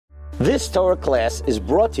This Torah class is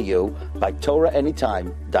brought to you by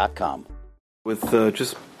TorahAnytime.com. With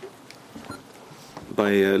just by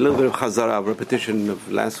a little bit of chazara, repetition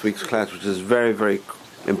of last week's class, which is very, very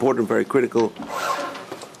important, very critical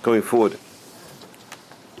going forward.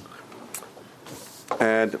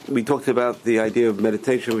 And we talked about the idea of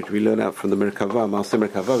meditation, which we learned out from the Merkava, Maaseh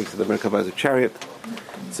Merkava. We said the Merkava is a chariot.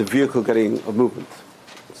 It's a vehicle getting of movement.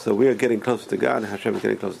 So we are getting closer to God, and Hashem is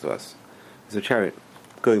getting closer to us. It's a chariot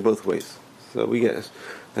going both ways. So we get,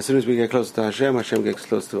 as soon as we get closer to Hashem, Hashem gets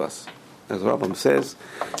close to us. As the Rambam says,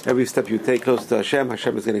 every step you take closer to Hashem,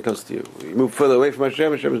 Hashem is getting close to you. You move further away from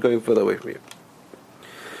Hashem, Hashem is going further away from you.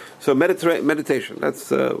 So meditation.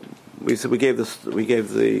 That's we said we gave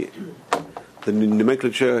the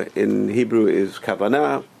nomenclature in Hebrew is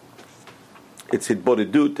kavanah. It's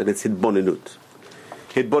hitbodedut and it's hitbonenut.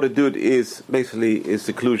 Hitbodedut is basically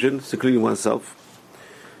secluding oneself.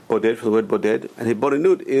 Boded, for the word boded, and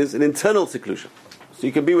hitbonenut is an internal seclusion. So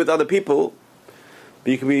you can be with other people,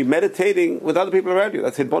 but you can be meditating with other people around you.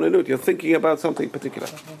 That's hitbonenut. You're thinking about something particular.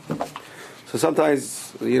 So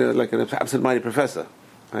sometimes, like an absent-minded professor,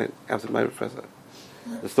 right? Absent-minded professor.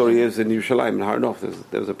 The story is in Yerushalayim, in Har Nof,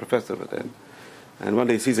 there was a professor over there. And one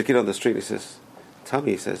day he sees a kid on the street, he says,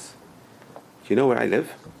 "Tommy," he says, "do you know where I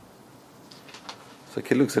live?" So the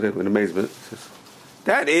kid looks at him in amazement, he says,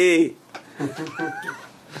 "Daddy!"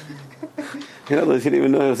 In other words, he didn't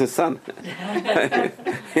even know it was his son.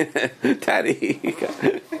 "Daddy, do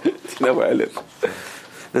you know where I live?"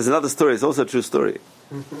 There's another story, it's also a true story,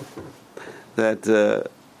 that the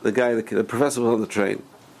professor was on the train,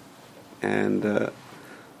 and the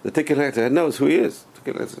ticket collector knows who he is.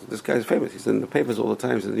 This guy's famous. He's in the papers all the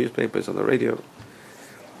time. He's in the newspapers, on the radio.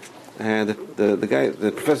 And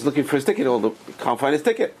the professor's looking for his ticket. Can't find his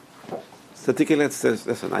ticket. So the ticket collector says,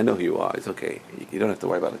 "Listen, I know who you are. It's okay. You don't have to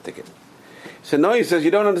worry about the ticket." He said, "No," he says, "you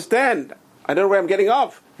don't understand. I don't know where I'm getting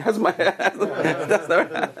off." That's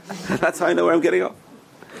how I know where I'm getting off.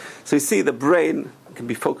 So you see, the brain can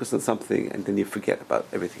be focused on something, and then you forget about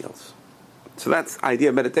everything else. So that's the idea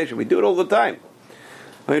of meditation. We do it all the time.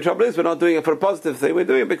 The trouble is, we're not doing it for a positive thing. We're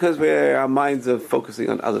doing it because our minds are focusing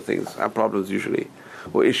on other things, our problems usually,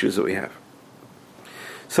 or issues that we have.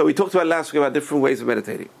 So we talked about last week about different ways of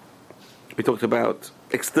meditating. We talked about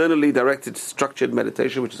externally directed, structured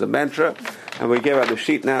meditation, which is a mantra, and we gave out the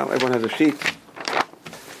sheet now. Everyone has a sheet.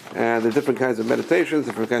 And there's different kinds of meditations,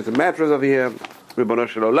 different kinds of mantras over here. Ribono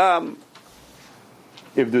Shel Olam,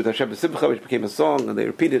 Ivdu Hashem B'Simcha, which became a song, and they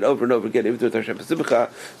repeat it over and over again. Ivdu Hashem B'Simcha,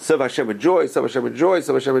 serve Hashem with joy, serve Hashem with joy,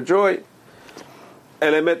 serve Hashem with joy.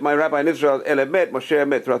 Elemet, my rabbi in Israel, Elemet, Moshe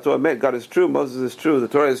Emet, Torah Emet, God is true, Moses is true, the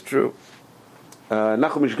Torah is true.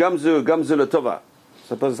 Nachum Ish Gamzu, Gamzu L'Tova.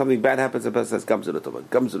 Suppose something bad happens, the person says Gamzu L'Tova,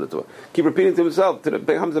 Gamzu L'Tova. Keep repeating to himself, till it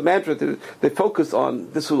becomes a mantra. They focus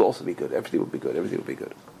on, this will also be good, everything will be good, everything will be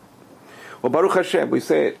good. Well, Baruch Hashem, we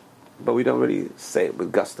say it, but we don't really say it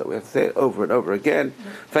with gusto. We have to say it over and over again,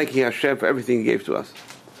 thanking Hashem for everything He gave to us.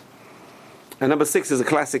 And number 6 is a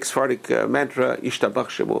classic Sephardic mantra, Yishtabach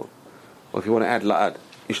Shemo. Or if you want to add La'ad,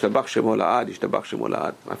 Yishtabach Shemo La'ad, Yishtabach Shemo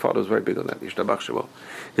La'ad. My father was very big on that, Yishtabach Shemo.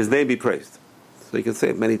 His name be praised. So you can say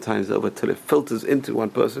it many times over till it filters into one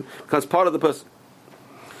person, becomes part of the person.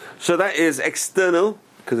 So that is external,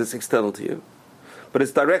 because it's external to you. But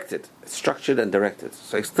it's directed, it's structured and directed.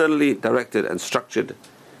 So externally directed and structured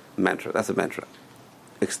mantra. That's a mantra.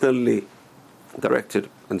 Externally directed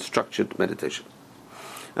and structured meditation.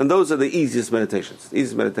 And those are the easiest meditations. The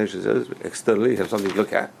easiest meditations is externally, you have something to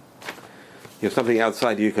look at. You have something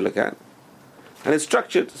outside you can look at. And it's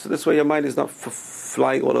structured, so this way your mind is not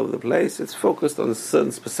flying all over the place. It's focused on a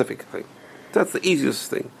certain specific thing. That's the easiest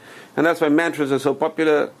thing. And that's why mantras are so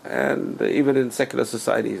popular, and even in secular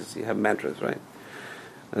societies you have mantras, right?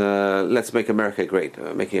 Let's make America great.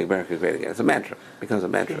 Making America great again. It's a mantra. It becomes a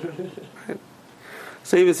mantra. Right?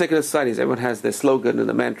 So even secular societies, everyone has their slogan and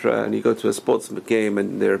a mantra, and you go to a sports game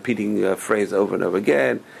and they're repeating a phrase over and over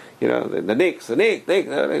again. The Knicks,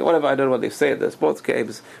 whatever, I don't know what they say at the sports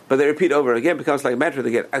games, but they repeat over again, becomes like a mantra.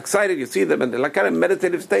 They get excited, you see them, and they're like kind of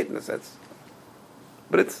meditative state in a sense.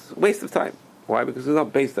 But it's a waste of time. Why? Because it's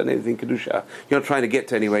not based on anything Kedusha. You're not trying to get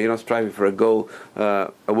to anywhere. You're not striving for a goal,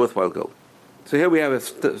 a worthwhile goal. So here we have a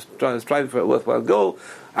striving for a worthwhile goal.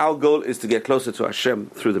 Our goal is to get closer to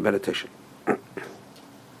Hashem through the meditation.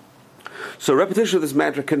 So repetition of this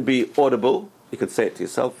mantra can be audible. You can say it to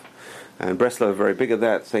yourself. And Breslau are very big at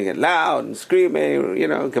that, saying it loud and screaming,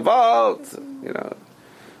 Gevalt.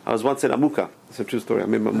 I was once in Amuka. It's a true story.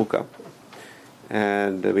 I'm in Amuka.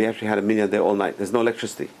 And we actually had a minyan there all night. There's no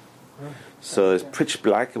electricity. So it's pitch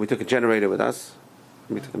black. And we took a generator with us.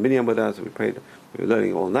 We took a minyan with us. And we prayed. We were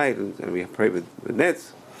learning all night. And we prayed with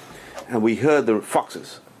nets. and we heard the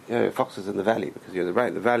foxes. Foxes in the valley, because you're right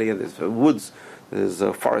in the valley, and there's woods, there's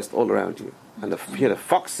a forest all around you, and you hear the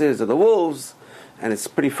foxes and the wolves, and it's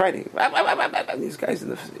pretty frightening. And these guys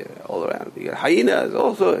all around. You get hyenas,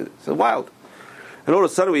 also, it's wild. And all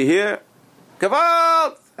of a sudden we hear,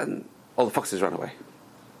 Gavalt! And all the foxes ran away.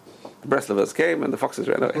 The Breslovers came and the foxes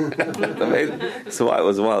ran away. Amazing. So it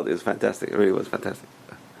was wild. It was fantastic. It really was fantastic.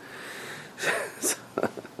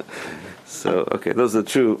 So, okay, those are the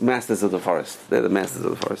true masters of the forest. They're the masters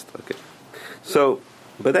of the forest. Okay. So,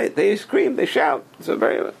 but they scream, they shout. So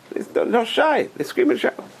they're not shy. They scream and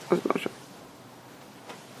shout. Not shy.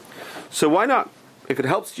 So why not? If it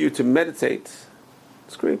helps you to meditate,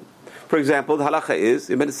 scream. For example, the halacha is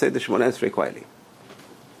you meditate the Shemona Esrei quietly.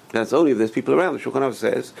 That's only if there's people around. The Shulchan Aruch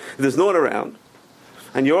says if there's no one around,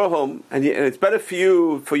 and you're home, and it's better for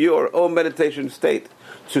you for your own meditation state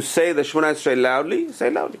to say the Shemona Esrei loudly. Say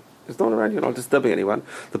it loudly. There's no one around. You're not disturbing anyone.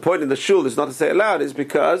 The point in the shul is not to say it loud. Is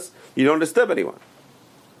because you don't disturb anyone.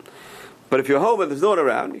 But if you're home and there's no one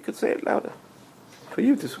around, you could say it louder for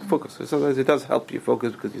you to focus. So sometimes it does help you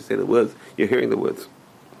focus because you say the words. You're hearing the words.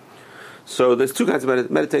 So there's two kinds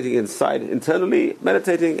of meditating inside, internally,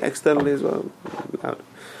 meditating externally as well. Loud.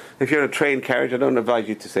 If you're in a train carriage, I don't advise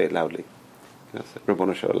you to say it loudly.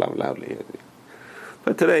 Rabbanu Shalom loudly.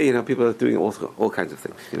 But today, people are doing all kinds of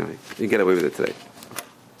things. You get away with it today.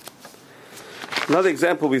 Another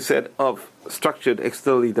example we said of structured,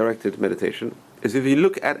 externally directed meditation is if you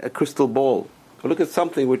look at a crystal ball, or look at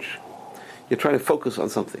something which you're trying to focus on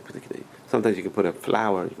something particularly. Sometimes you can put a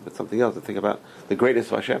flower, you can put something else and think about the greatness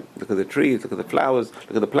of Hashem. Look at the trees, look at the flowers,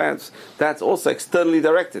 look at the plants. That's also externally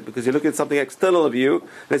directed because you're looking at something external of you,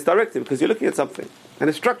 and it's directed because you're looking at something. And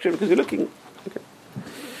it's structured because you're looking. Okay.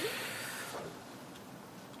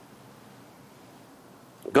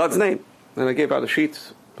 God's name. And I gave out the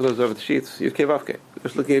sheets, for those over the sheets, Yud-Kei Vav-Kei.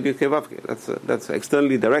 Just looking at Yud-Kei Vav-Kei. That's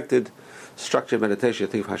externally directed, structured meditation.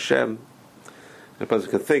 You think of Hashem. A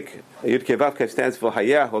person can think, Yud-Kei Vav-Kei stands for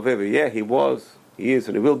Hayah, whatever, he was, he is,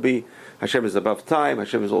 and he will be. Hashem is above time,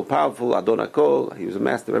 Hashem is all-powerful, Adon HaKol, he was a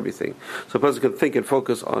master of everything. So a person can think and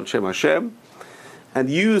focus on Shem Hashem, and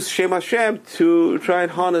use Shem Hashem to try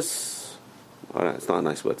and harness, it's not a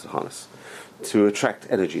nice word to harness, to attract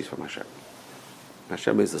energies from Hashem.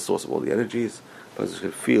 Hashem is the source of all the energies, a person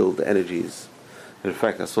can feel the energies. In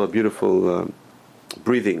fact, I saw a beautiful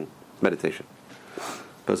breathing meditation.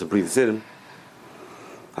 A person breathes in,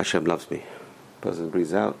 Hashem loves me. Person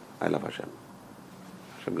breathes out, I love Hashem.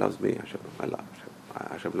 Hashem loves me, I love Hashem.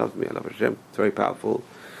 Hashem loves me, I love Hashem. It's very powerful,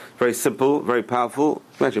 very simple, very powerful.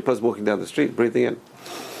 Imagine a person walking down the street, breathing in,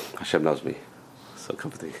 Hashem loves me. So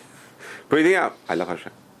comforting. Breathing out, I love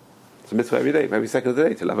Hashem. It's a mitzvah every day, every second of the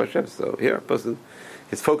day to love Hashem. So here a person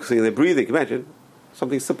is focusing on their breathing. Imagine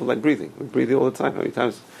something simple like breathing. We're breathing all the time. How many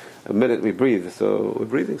times a minute we breathe? So we're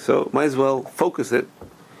breathing. So might as well focus it.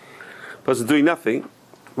 Person doing nothing,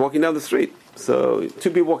 walking down the street. So two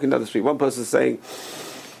people walking down the street. One person saying,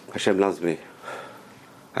 Hashem loves me.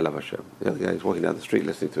 I love Hashem. The other guy is walking down the street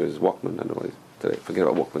listening to his Walkman. I don't know what today. Forget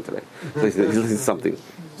about Walkman today. So he's listening to something,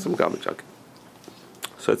 some garbage. Okay.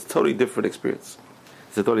 So it's a totally different experience.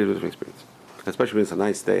 It's a totally different experience. Especially when it's a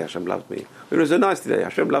nice day, Hashem loves me. When it's a nice day,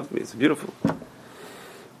 Hashem loves me. It's beautiful.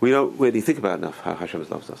 We don't really think about enough how Hashem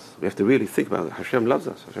loves us. We have to really think about it. Hashem loves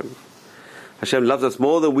us. Hashem loves us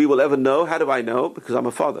more than we will ever know. How do I know? Because I'm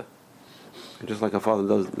a father. And just like a father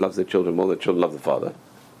loves their children more than children love the father,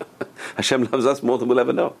 Hashem loves us more than we'll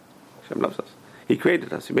ever know. Hashem loves us. He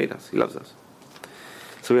created us. He made us. He loves us.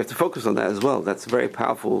 So we have to focus on that as well. That's a very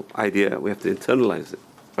powerful idea. We have to internalize it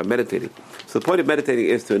by meditating. So the point of meditating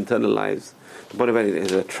is to internalize. The point of meditating is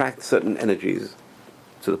to attract certain energies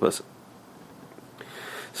to the person.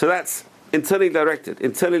 So that's internally directed.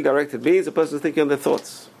 Internally directed means a person is thinking on their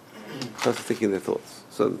thoughts. Certain things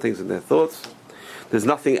in their thoughts. There's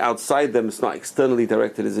nothing outside them. It's not externally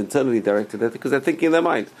directed. It's internally directed because they're thinking in their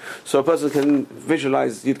mind. So a person can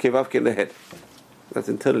visualize Yud-Kei Vav-Kei in their head. That's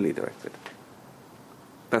internally directed.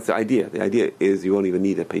 That's the idea. The idea is you won't even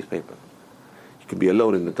need a piece of paper. You can be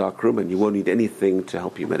alone in a dark room and you won't need anything to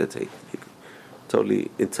help you meditate. Totally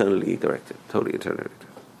internally directed. Totally internally directed.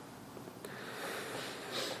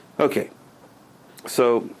 Okay.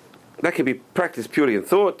 So that can be practiced purely in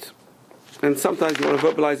thought. And sometimes you want to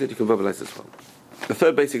verbalize it, you can verbalize it as well. The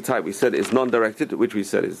third basic type we said is non-directed, which we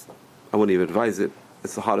said is, I wouldn't even advise it.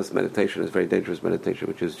 It's the hardest meditation. It's very dangerous meditation,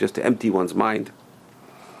 which is just to empty one's mind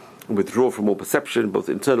and withdraw from all perception, both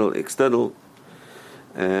internal and external.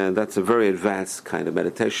 And that's a very advanced kind of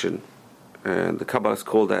meditation. And the Kabbalists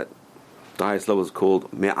call that, the highest level is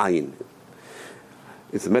called me'ayin.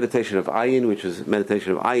 It's a meditation of ayin, which is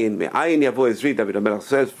meditation of ayin. Ayin yavo Ezri, David HaMelech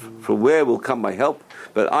says, from where will come my help?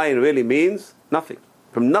 But ayin really means nothing,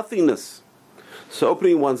 from nothingness. So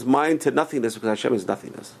opening one's mind to nothingness, because Hashem is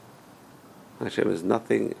nothingness. Hashem is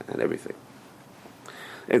nothing and everything.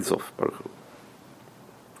 Ein Sof, Baruch Hu.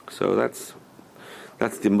 So that's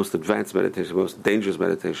the most advanced meditation, the most dangerous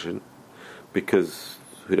meditation, because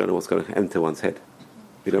we don't know what's going to enter one's head.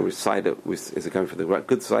 We don't recite it. Is it coming from the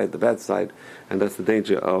good side, the bad side? And that's the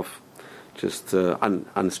danger of just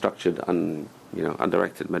unstructured,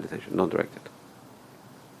 undirected meditation, non-directed.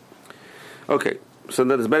 Okay, so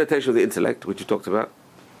then there's meditation of the intellect, which you talked about.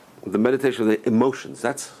 The meditation of the emotions.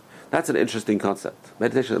 That's an interesting concept.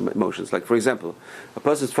 Meditation of emotions. Like, for example, a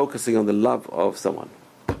person's focusing on the love of someone.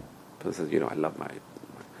 A person says, I love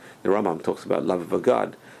the Rambam talks about love of a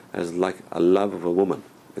God as like a love of a woman.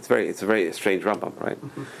 It's a very strange Rambam, right?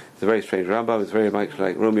 It's a very strange Rambam. It's very much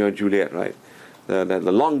like Romeo and Juliet, right? The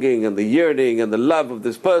longing and the yearning and the love of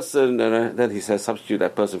this person, and then he says, substitute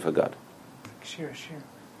that person for God.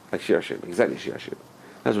 Like Shir Hashem, exactly Shir Hashem.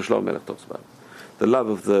 That's what Shlomo Melech talks about. The love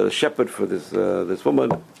of the shepherd for this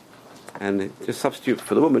woman, and just substitute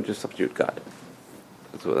for the woman, just substitute God.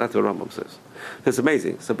 That's what Rambam says. It's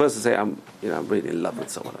amazing. So a person say, I'm really in love with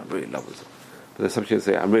someone. I'm really in love with someone. But then some people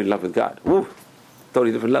say, I'm really in love with God. Woo!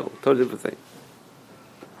 Totally different level, totally different thing.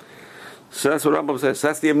 So that's what Rambam says. So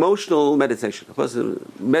that's the emotional meditation. A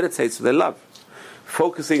person meditates with their love,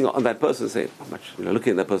 focusing on that person, saying, how much,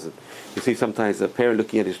 looking at that person. You see sometimes a parent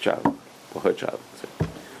looking at his child, or her child,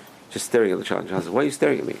 just staring at the child. The child says, why are you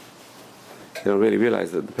staring at me? They don't really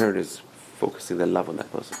realize that the parent is focusing their love on that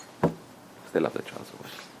person. Because they love their child so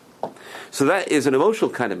much. So that is an emotional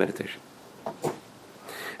kind of meditation.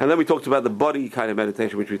 And then we talked about the body kind of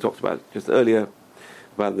meditation, which we talked about just earlier,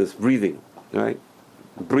 about this breathing, right?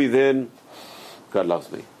 Breathe in, God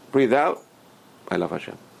loves me. Breathe out, I love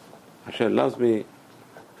Hashem. Hashem loves me.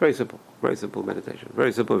 Very simple meditation.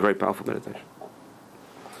 Very simple, very powerful meditation.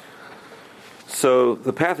 So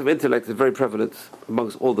the path of intellect is very prevalent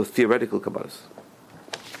amongst all the theoretical Kabbalists.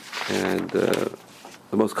 And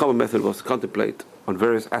the most common method was to contemplate on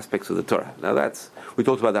various aspects of the Torah. Now we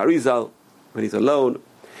talked about the Arizal, when he's alone,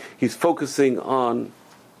 he's focusing on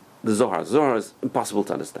the Zohar. Zohar is impossible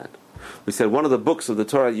to understand. We said one of the books of the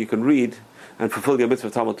Torah you can read and fulfill your mitzvah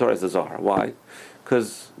of Talmud Torah is the Zohar. Why?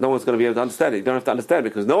 Because no one's going to be able to understand it. You don't have to understand it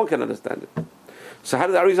because no one can understand it. So how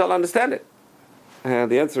did the Arizal understand it?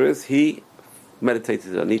 And the answer is he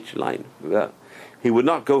meditated on each line. He would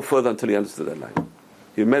not go further until he understood that line.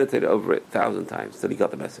 He meditated over it 1,000 times till he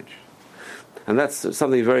got the message. And that's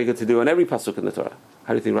something very good to do on every pasuk in the Torah.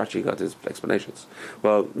 How do you think Rashi got his explanations?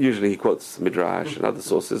 Well, usually he quotes Midrash and other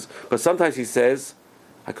sources, but sometimes he says,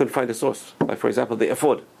 I couldn't find a source. Like, for example, the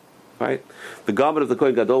ephod, right? The garment of the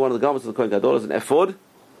Kohen Gadol, one of the garments of the Kohen Gadol is an ephod.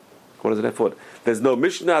 What is an ephod? There's no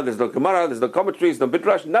Mishnah, there's no Gemara, there's no commentaries, no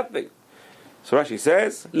Midrash, nothing. So Rashi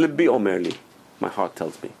says, Libbi omerli, my heart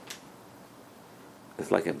tells me.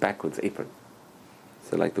 It's like a backwards apron.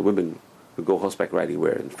 So like the women who go horseback riding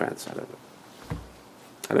wear in France. I don't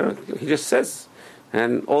know. He just says,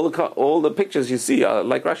 and all the pictures you see are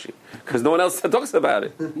like Rashi, because no one else talks about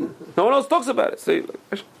it. No one else talks about it. So,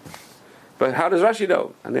 but how does Rashi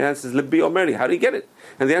know? And the answer is Libbi omerli. How did he get it?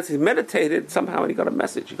 And the answer is he meditated somehow, and he got a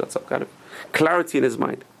message. He got some kind of clarity in his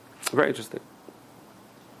mind. Very interesting.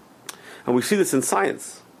 And we see this in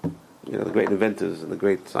science. The great inventors and the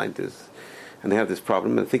great scientists, and they have this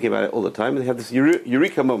problem, and thinking about it all the time, and they have this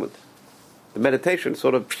eureka moment. The meditation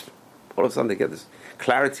sort of, all of a sudden they get this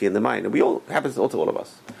clarity in the mind. And it happens to all of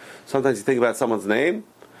us. Sometimes you think about someone's name,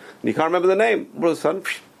 and you can't remember the name. All of a sudden,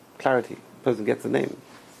 clarity. The person gets the name.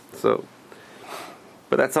 So,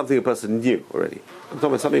 but that's something a person knew already. I'm talking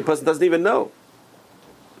about something a person doesn't even know.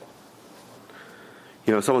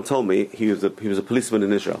 Someone told me he was a policeman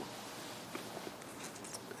in Israel.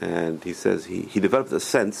 And he says he developed a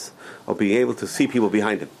sense of being able to see people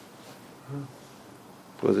behind him.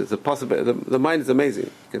 Because it's a possibility. The mind is amazing.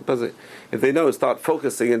 If they start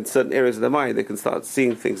focusing in certain areas of the mind, they can start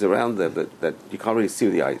seeing things around them that you can't really see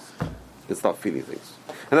with the eyes. You can start feeling things.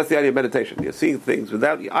 And that's the idea of meditation. You're seeing things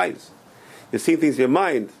without your eyes. You're seeing things in your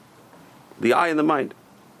mind. The eye and the mind.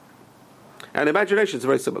 And imagination is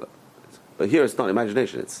very similar. But here it's not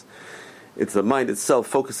imagination. It's the mind itself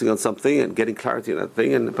focusing on something and getting clarity in that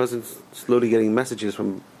thing, and the person's slowly getting messages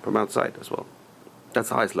from outside as well. That's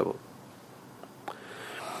the highest level.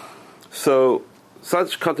 So,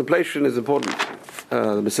 such contemplation is important.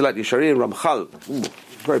 The Mesilat Yesharim, Ramchal,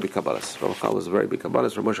 very big Kabbalist. Ramchal was a very big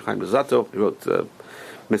Kabbalist. Rav Moshe Chaim Luzzatto, he wrote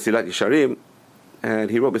Mesilat Yesharim, and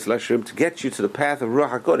he wrote Mesilas Yesharim to get you to the path of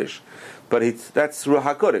Ruach HaKodesh. But that's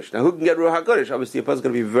Ruach HaKodesh. Now, who can get Ruach HaKodesh? Obviously, a person's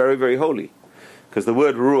going to be very, very holy. Because the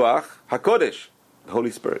word Ruach HaKodesh, the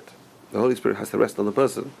Holy Spirit. The Holy Spirit has to rest on the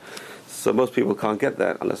person. So most people can't get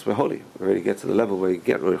that unless we're holy. We already get to the level where you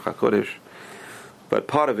get Ruach HaKodesh. But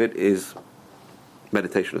part of it is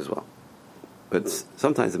meditation as well. But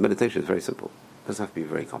sometimes the meditation is very simple. It doesn't have to be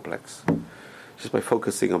very complex. Just by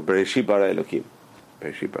focusing on Bereshit bara Elokim.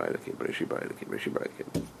 Bereshit bara Elokim, Bereshit bara Elokim, Bereshit bara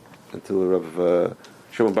Elokim. Until Rav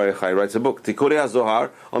Shimon Bar Yochai writes a book, Tikkun HaZohar,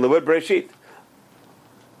 on the word Bereshit.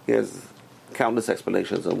 He has countless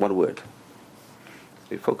explanations on one word.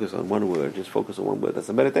 So you focus on one word, just focus on one word. That's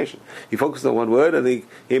a meditation. You focus on one word and he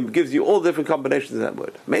gives you all different combinations of that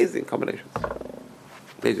word. Amazing combinations.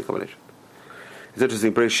 Amazing combination. It's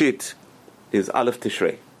interesting, Bereshit is Aleph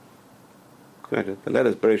Tishrei. The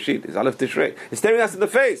letters Bereshit is Aleph Tishrei. It's staring us in the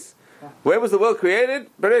face. Where was the world created?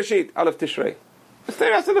 Bereshit, Aleph Tishrei. It's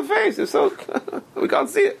staring us in the face. It's so we can't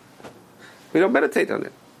see it. We don't meditate on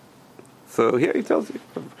it. So here he tells you,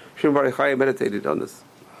 Shimon Bar Yochai meditated on this,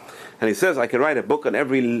 and he says, I can write a book on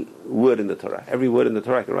every word in the Torah. Every word in the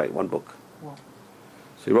Torah, I can write one book. Wow.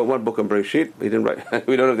 So he wrote one book on Bereshit, but he didn't write.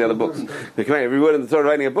 We don't have the other books. He can write every word in the Torah,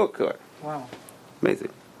 writing a book. Wow, amazing.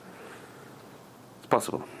 It's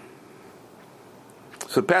possible.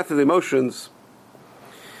 So the path of the emotions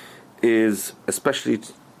is especially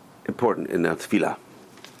important in our tefillah.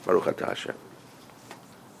 Baruch atah Hashem.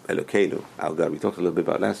 Elokeinu, our God. We talked a little bit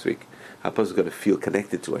about last week. How a person's got to feel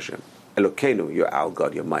connected to Hashem. Elokeinu, you're our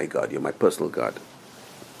God, you're my God, you're my personal God.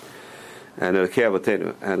 And Elokei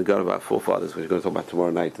Avotenu, and the God of our forefathers, which we're going to talk about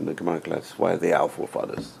tomorrow night in the Gemara class. Why are they our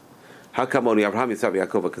forefathers? How come only Abraham, Yitzhak,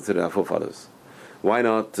 Yaakov are considered our forefathers? Why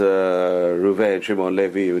not Reuven, Shimon,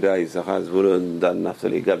 Levi, Yehuda, Yisachar, Zvulun, Dan,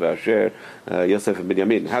 Naphtali, Gad, Asher, Yosef, and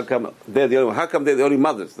Binyamin? How come they're the only? How come they're the only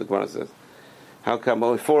mothers? The Gemara says. How come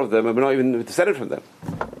only 4 of them, and we're not even descended from them?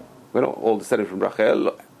 We're not all descended from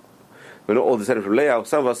Rachel. We're not all descended from Leah.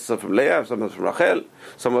 Some of us are from Leah, some of us from Rachel,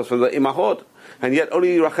 some of us from the Imahot, and yet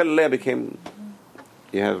only Rachel and Leah became.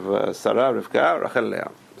 You have Sarah, Rivka, Rachel,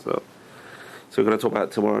 Leah. So we're going to talk about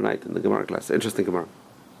it tomorrow night in the Gemara class. Interesting Gemara.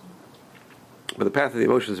 But the path of the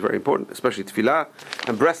emotions is very important, especially tefillah,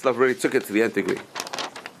 and Breslov really took it to the nth degree.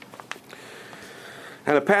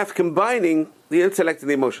 And a path combining the intellect and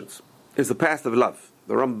the emotions is the path of love.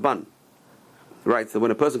 The Ramban writes that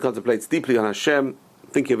when a person contemplates deeply on Hashem,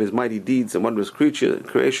 thinking of His mighty deeds and wondrous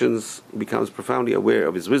creations, becomes profoundly aware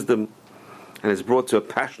of His wisdom, and is brought to a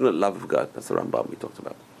passionate love of God. That's the Rambam we talked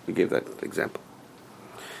about. We gave that example.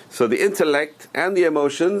 So the intellect and the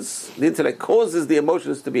emotions, the intellect causes the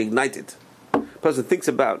emotions to be ignited. A person thinks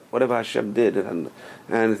about whatever Hashem did and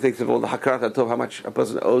thinks of all the hakarat hatov, how much a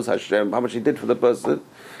person owes Hashem, how much He did for the person,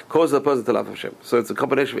 causes the person to love Hashem. So it's a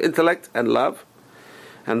combination of intellect and love.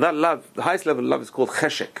 And that love, the highest level of love is called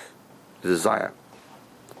cheshek, desire.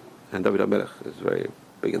 And David HaMelech is very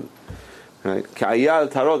big in, right?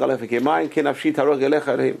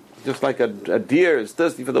 Just like a deer is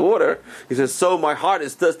thirsty for the water, he says, so my heart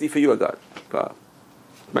is thirsty for you, O God.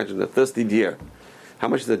 Imagine a thirsty deer. How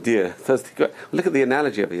much is a deer thirsty? Look at the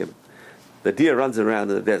analogy of him. The deer runs around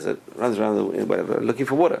in the desert, runs around in whatever, looking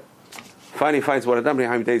for water. Finally finds water. How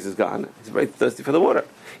many days is gone? He's very thirsty for the water.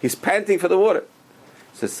 He's panting for the water.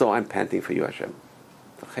 He says, so I'm panting for you, Hashem.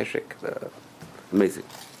 The cheshek, amazing.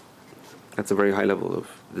 That's a very high level of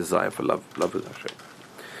desire for love with Hashem.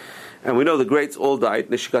 And we know the greats all died,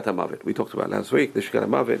 Nishikat HaMavet. We talked about last week, Nishikat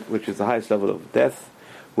HaMavet, which is the highest level of death,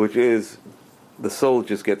 which is the soul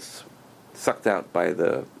just gets sucked out by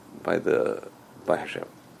Hashem.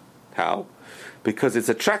 How? Because it's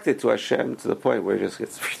attracted to Hashem to the point where it just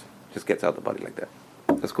gets out of the body like that.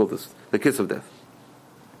 That's called the kiss of death.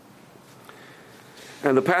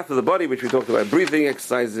 And the path of the body, which we talked about, breathing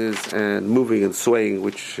exercises and moving and swaying,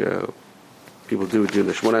 which people do during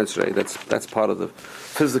the Shemona Esrei, that's part of the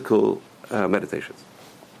physical meditations.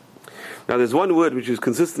 Now there's one word which is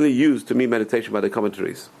consistently used to mean meditation by the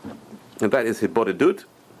commentaries, and that is hibodedut,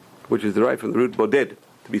 which is derived from the root boded,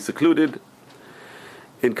 to be secluded.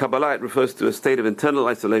 In Kabbalah it refers to a state of internal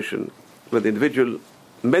isolation, where the individual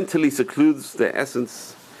mentally secludes their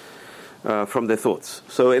essence from their thoughts.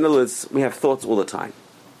 So in other words, we have thoughts all the time.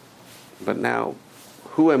 But now,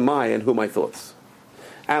 who am I and who are my thoughts?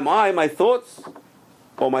 Am I my thoughts,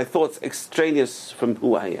 or my thoughts extraneous from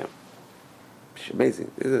who I am? It's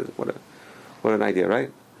amazing. What an idea,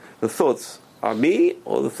 right? The thoughts are me,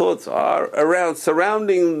 or the thoughts are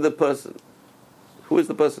surrounding the person? Who is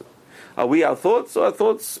the person? Are we our thoughts, or are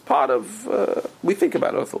thoughts part of... we think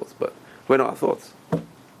about our thoughts, but we're not our thoughts.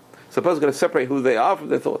 So a person's going to separate who they are from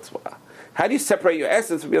their thoughts. Wow. How do you separate your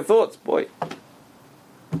essence from your thoughts? Boy,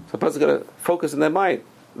 So a person's got to focus in their mind.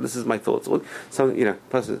 This is my thoughts. So, a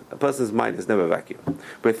person's mind is never a vacuum.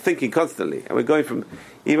 We're thinking constantly, and we're going from,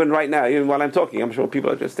 even right now, even while I'm talking, I'm sure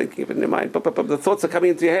people are just thinking in their mind. The thoughts are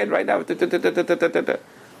coming into your head right now.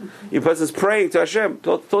 Your person's praying to Hashem.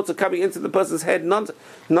 Thoughts are coming into the person's head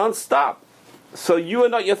non-stop. So you are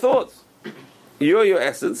not your thoughts. You are your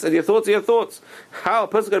essence, and your thoughts are your thoughts. How a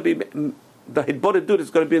person's going to be, the Hitbodedut is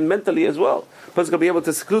going to be mentally as well. A person's going to be able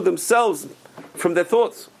to seclude themselves from their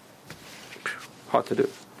thoughts. Hard to do.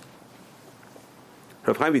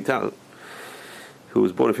 Rav Chaim Vital, who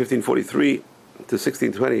was born in 1543 to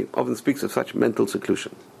 1620, often speaks of such mental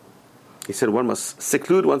seclusion. He said one must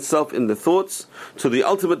seclude oneself in the thoughts to the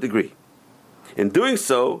ultimate degree. In doing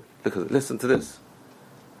so, listen to this,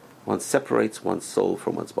 one separates one's soul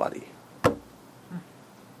from one's body.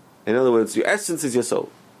 In other words, your essence is your soul.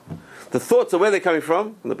 The thoughts are where they're coming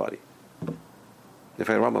from the body. In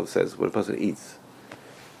fact, Rambam says when a person eats,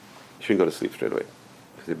 you shouldn't go to sleep straight away.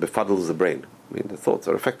 It befuddles the brain. I mean, the thoughts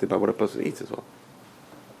are affected by what a person eats as well.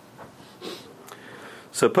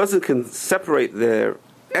 So a person can separate their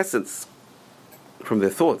essence from their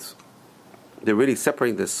thoughts. They're really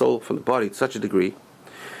separating their soul from the body to such a degree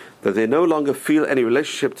that they no longer feel any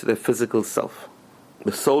relationship to their physical self.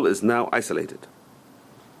 The soul is now isolated.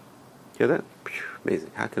 Hear that?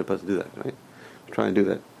 Amazing. How can a person do that, right? Try and do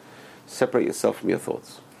that. Separate yourself from your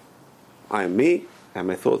thoughts. I am me, and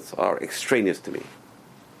my thoughts are extraneous to me.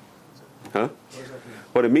 Huh?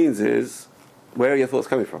 What it means is, where are your thoughts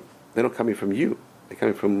coming from? They're not coming from you. They're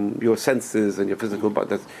coming from your senses and your physical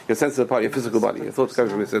body. Your senses are part of your physical body. Your thoughts come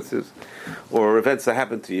from your senses, or events that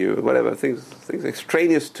happen to you, whatever, things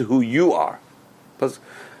extraneous to who you are. Plus,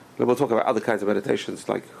 we'll talk about other kinds of meditations,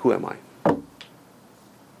 like, who am I?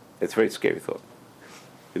 It's a very scary thought.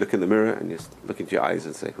 You look in the mirror and you look into your eyes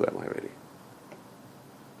and say, who am I really?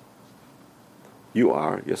 You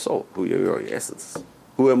are your soul, who you are, your essence.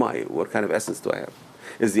 Who am I? What kind of essence do I have?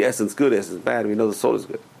 Is the essence good? Is it bad? We know the soul is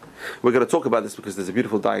good. We're going to talk about this because there's a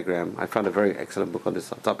beautiful diagram. I found a very excellent book on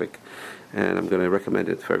this topic, and I'm going to recommend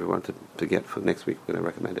it for everyone to get for next week. We're going to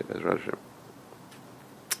recommend it as Rosh Hashanah.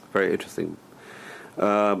 Very interesting.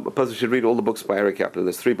 A person should read all the books by Aryeh Kaplan.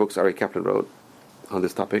 There's 3 books Aryeh Kaplan wrote on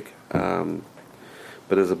this topic, but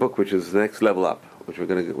there's a book which is the next level up, which we're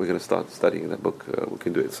going to start studying. That book we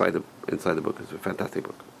can do it inside the book. It's a fantastic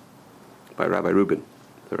book by Rabbi Rubin.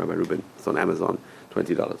 Rabbi Rubin. It's on Amazon,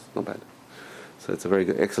 $20, not bad. So it's a very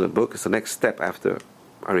good, excellent book. It's the next step after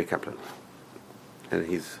Aryeh Kaplan, and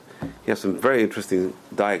he has some very interesting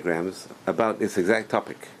diagrams about this exact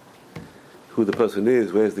topic: who the person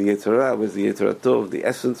is, where's the Yetzer Hara, where's the Yetzer Tov, the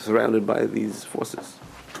essence surrounded by these forces.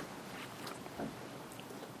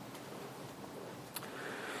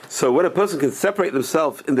 So when a person can separate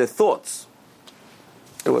themselves in their thoughts,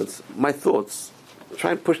 in other words, my thoughts,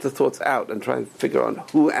 try and push the thoughts out and try and figure out,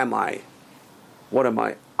 who am I? What am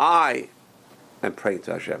I? I am praying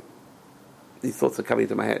to Hashem. These thoughts are coming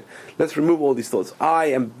into my head. Let's remove all these thoughts. I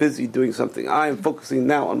am busy doing something. I am focusing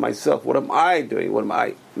now on myself. What am I doing? What am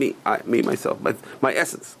I? Me, myself, my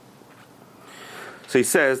essence. So he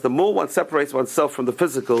says, the more one separates oneself from the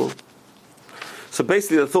physical, so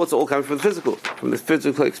basically the thoughts are all coming from the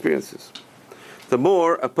physical experiences, the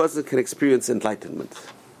more a person can experience enlightenment.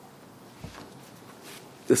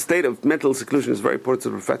 The state of mental seclusion is very important to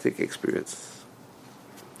the prophetic experience.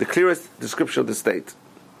 The clearest description of the state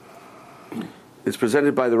is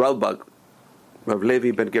presented by the Ralbag, Rav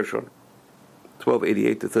Levi ben Gershon,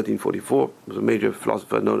 1288 to 1344. He was a major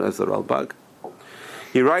philosopher known as the Ralbag.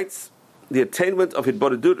 He writes, the attainment of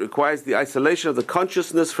Hitbodedut requires the isolation of the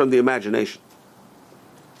consciousness from the imagination.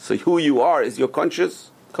 So who you are is your conscious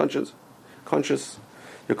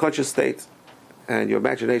state, and your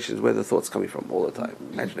imagination is where the thoughts coming from all the time.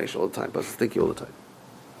 Imagination all the time, but thinking all the time.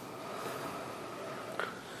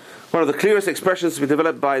 One of the clearest expressions to be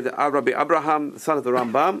developed by the Rabbi Abraham, the son of the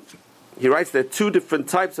Rambam, he writes there are 2 different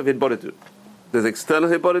types of Hitbodedut. There's external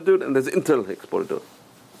Hitbodedut and there's internal Hitbodedut.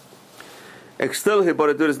 External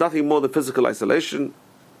Hitbodedut is nothing more than physical isolation,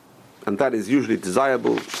 and that is usually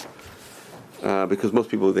desirable because most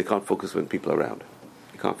people, they can't focus when people are around.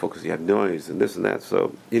 You can't focus, you have noise and this and that,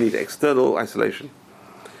 so you need external isolation.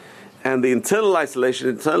 And the internal isolation,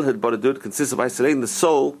 internal Hitbodedut, consists of isolating the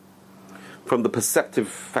soul from the perceptive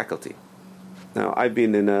faculty. Now, I've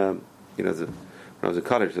been in when I was in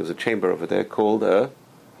college, there was a chamber over there called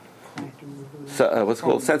what's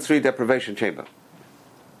called sensory deprivation chamber.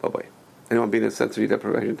 Oh boy, anyone been in a sensory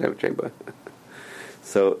deprivation chamber?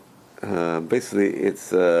 So basically, it's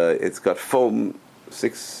got foam,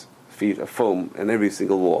 6 feet of foam in every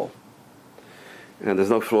single wall, and there's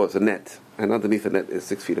no floor. It's a net, and underneath the net is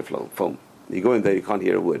 6 feet of foam. You go in there, you can't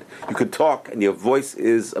hear a word. You can talk, and your voice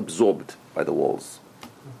is absorbed by the walls.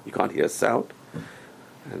 You can't hear a sound.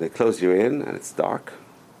 And they close you in, and it's dark.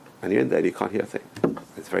 And you're in there, and you can't hear a thing.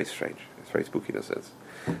 It's very strange. It's very spooky in a sense.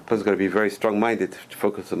 A person's got to be very strong-minded to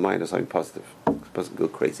focus the mind on something positive. A person can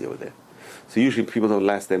go crazy over there. So usually people don't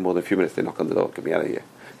last there more than a few minutes. They knock on the door, get me out of here.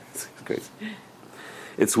 It's crazy.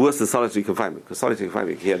 It's worse than solitary confinement, because solitary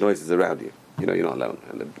confinement, you hear noises around you. You know, you're not alone.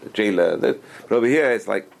 And the jailer, but over here, it's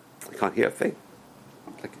like, you can't hear a thing.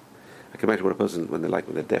 Like, I can imagine what a person, when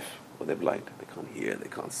they're deaf or they're blind, they can't hear, they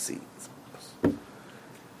can't see.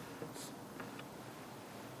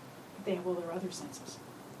 They have all their other senses.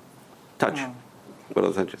 Touch. Oh. What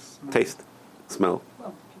other senses? Taste. Smell.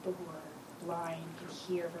 Well, people who are blind can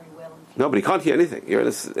hear very well. And No, but he can't hear anything. You're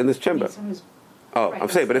in this chamber. Oh, right, I'm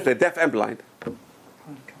saying, but if they're deaf and blind, I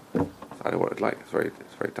don't know what it's like. It's very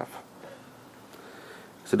tough.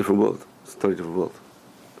 It's a different world. It's a totally different world.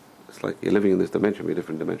 It's like you're living in this dimension, but a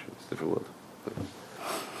different dimension. It's a different world.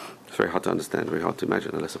 It's very hard to understand, very hard to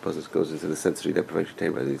imagine, unless a person goes into the sensory deprivation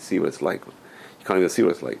chamber and you see what it's like. You can't even see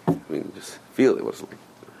what it's like. I mean, just feel what it's like.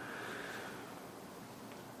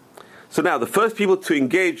 So now, the first people to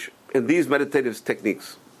engage in these meditative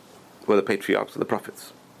techniques were the patriarchs and the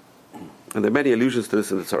prophets. And there are many allusions to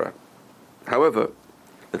this in the Torah. However,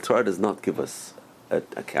 the Torah does not give us an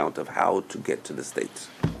account of how to get to the state.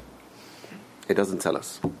 It doesn't tell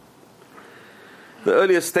us. The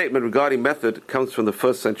earliest statement regarding method comes from the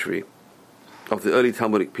 1st century of the early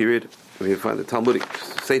Talmudic period. We find the Talmudic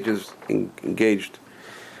sages engaged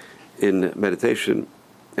in meditation,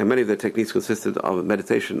 and many of their techniques consisted of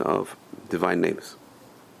meditation of divine names.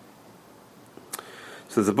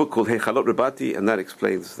 So there's a book called Hechalot Rabati, and that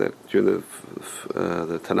explains that during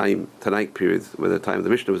the Tanaic periods, when the time the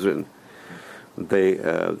Mishnah was written, they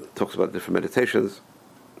talks about different meditations,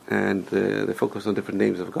 and they focus on different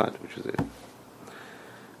names of God, which is it.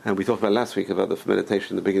 And we talked about last week about the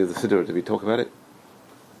meditation, the beginning of the Siddur. Did we talk about it?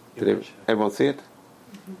 Did everyone see it?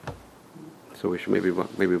 Mm-hmm. So we should maybe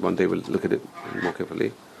one day we'll look at it more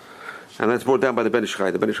carefully. And that's brought down by the Ben Ish Chai.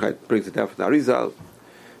 The Ben Ish Chai brings it down from the Arizal,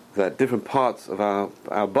 that different parts of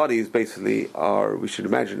our bodies basically we should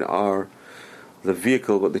imagine, are the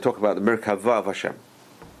vehicle, what they talk about, the Merkava of Hashem,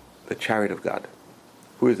 the chariot of God.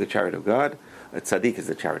 Who is the chariot of God? A tzaddik is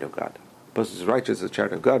the chariot of God. A person who is righteous is the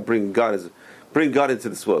chariot of God, bring God into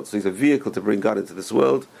this world. So he's a vehicle to bring God into this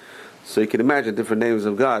world. So you can imagine different names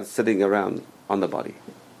of God sitting around on the body,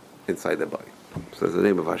 inside the body. So there's the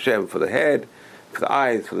name of Hashem for the head, for the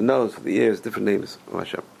eyes, for the nose, for the ears, different names of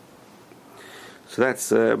Hashem. So that's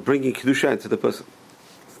bringing Kedusha into the person.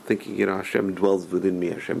 Thinking, Hashem dwells within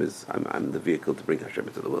me. I'm the vehicle to bring Hashem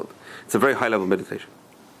into the world. It's a very high level meditation.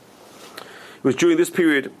 It was during this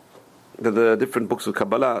period that the different books of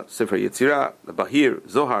Kabbalah, Sefer Yetzirah, the Bahir,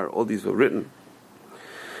 Zohar, all these were written.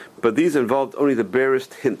 But these involved only the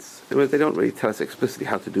barest hints. They don't really tell us explicitly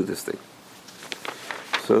how to do this thing.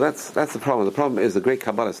 So that's the problem. The problem is the great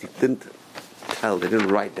Kabbalists they didn't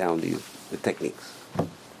write down the techniques.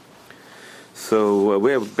 So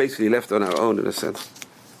we're basically left on our own, in a sense,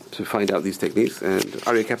 to find out these techniques. And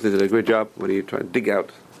Aryeh Kaplan did a great job when he tried to dig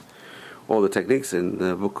out all the techniques in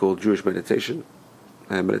the book called Jewish Meditation,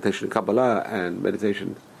 and Meditation in Kabbalah, and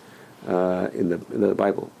Meditation in the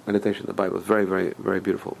Bible. Meditation in the Bible is very, very, very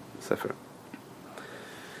beautiful sefer.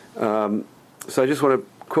 So I just want to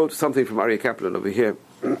quote something from Aryeh Kaplan over here.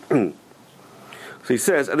 So he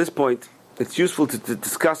says, at this point, it's useful to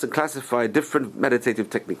discuss and classify different meditative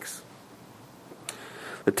techniques.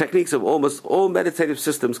 The techniques of almost all meditative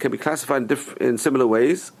systems can be classified in similar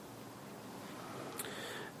ways,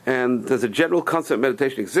 and there's a general concept of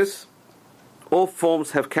meditation exists. All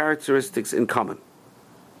forms have characteristics in common.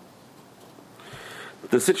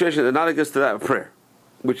 The situation is analogous to that of prayer,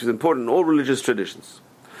 which is important in all religious traditions.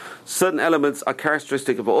 Certain elements are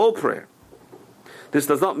characteristic of all prayer. This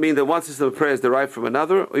does not mean that one system of prayer is derived from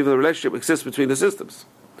another, or even the relationship exists between the systems.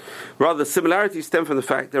 Rather, the similarities stem from the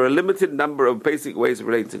fact there are a limited number of basic ways of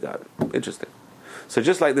relating to God. Interesting. So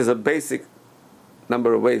just like there's a basic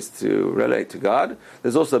number of ways to relate to God,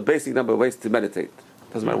 there's also a basic number of ways to meditate.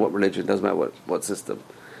 Doesn't matter what religion, doesn't matter what system.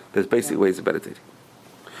 There's basic ways of meditating.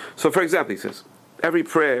 So for example, he says, every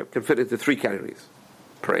prayer can fit into 3 categories: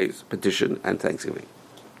 praise, petition, and thanksgiving,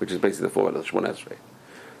 which is basically the format of the Shemona Esrei.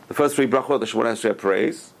 The first 3 brachot of the Shemona Esrei are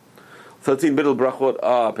praise, 13 middle brachot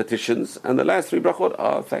are petitions, and the last 3 brachot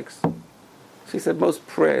are thanks. So he said most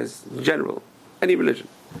prayers, in general, any religion.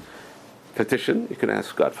 Petition, you can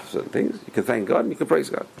ask God for certain things, you can thank God, and you can praise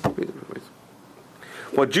God.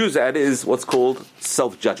 What Jews add is what's called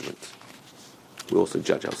self-judgment. We also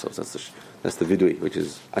judge ourselves. That's the vidui, which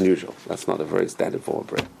is unusual. That's not a very standard form of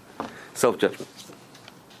prayer. self-judgment.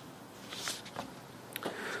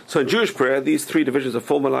 So in Jewish prayer, these three divisions are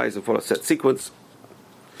formalized and follow a set sequence.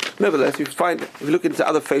 Nevertheless, if you look into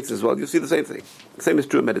other faiths as well, you'll see the same thing. The same is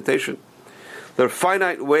true in meditation. There are a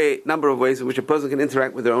finite number of ways in which a person can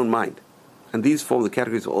interact with their own mind. And these form the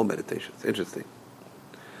categories of all meditations. Interesting.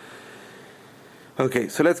 Okay,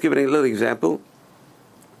 so let's give it a little example.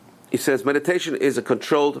 He says, meditation is a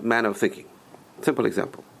controlled manner of thinking. Simple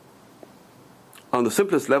example. On the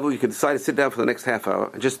simplest level, you can decide to sit down for the next half hour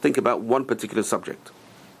and just think about one particular subject.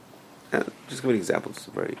 Just give an example. It's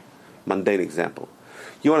a very mundane example.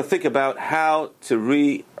 You want to think about how to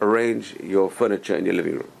rearrange your furniture in your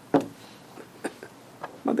living room.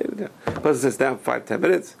 Mundane example. The person sits down 5-10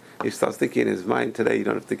 minutes. He starts thinking in his mind. Today, you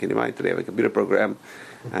don't have to think in your mind. Today, you have a computer program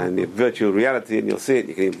and your virtual reality, and you'll see it.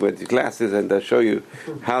 You can even wear your glasses and show you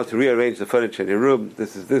how to rearrange the furniture in your room.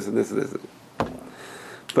 This is this and this and this.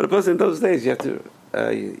 But a person in those days, you have to,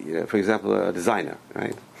 for example, a designer,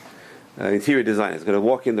 right? An interior designer is going to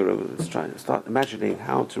walk in the room and try to start imagining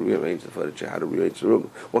how to rearrange the furniture, how to rearrange the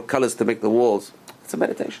room, what colors to make the walls. It's a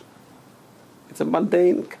meditation. It's a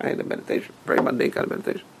mundane kind of meditation, very mundane kind of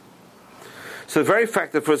meditation. So the very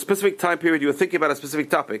fact that for a specific time period you are thinking about a specific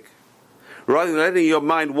topic, rather than letting your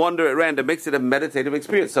mind wander at random, makes it a meditative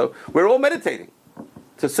experience. So we're all meditating.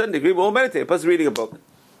 To a certain degree, we're all meditating. A person reading a book,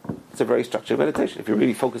 it's a very structured meditation if you're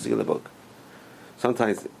really focusing on the book.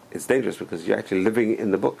 Sometimes it's dangerous because you're actually living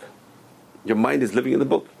in the book. Your mind is living in the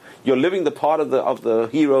book. You're living the part of the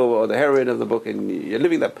hero or the heroine of the book, and you're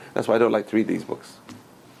living that. That's why I don't like to read these books.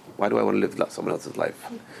 Why do I want to live someone else's life?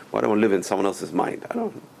 Why do I want to live in someone else's mind?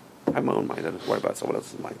 I have my own mind. I don't worry about someone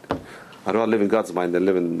else's mind. I'd rather live in God's mind than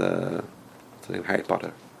live in Harry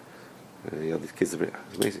Potter. These kids are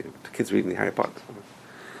amazing. The kids reading Harry Potter.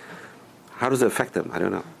 How does it affect them? I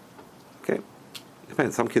don't know. Okay,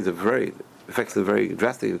 depends. Some kids affects them very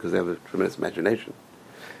drastically because they have a tremendous imagination.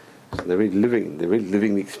 So they're really living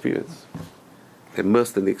the experience. They're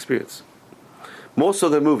immersed in the experience. More so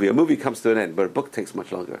than a movie. A movie comes to an end, but a book takes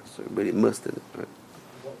much longer. So you're really immersed in it. Right?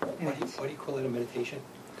 Why do you call it a meditation?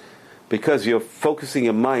 Because you're focusing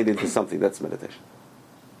your mind into something. That's meditation.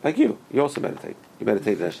 Like you also meditate. You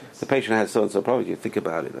meditate. The patient has so and so problem. You think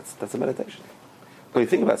about it. That's a meditation. When you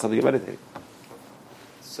think about something, you're meditating.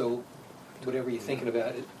 So, whatever you're thinking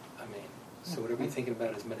about it. Whatever you're thinking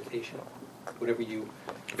about is meditation. Whatever you.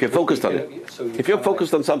 If you're focused on it. If you're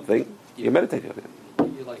focused on something, you're meditating on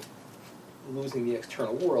it. You're like losing the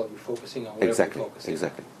external world. You're focusing on whatever you're focusing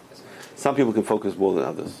Exactly. on. Some people can focus more than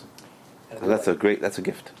others. And that's a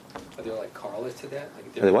gift. Are there like correlates to that?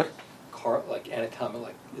 Are there what? Like anatomic,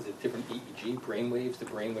 like is it different EEG brain waves? The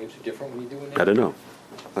brain waves are different when you're doing that? I don't know.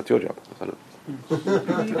 That's your job. I don't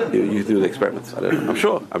know. you do the experiments. I don't know.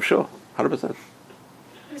 I'm sure. 100%.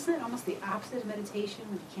 Isn't it almost the opposite of meditation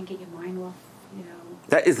when you can't get your mind off,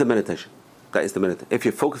 That is the meditation. If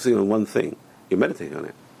you're focusing on one thing, you're meditating on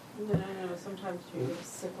it. No. Sometimes you have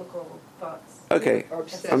cyclical thoughts. Okay,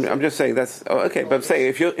 I'm just saying that's okay. But I'm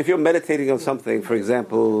saying if you're meditating on something, for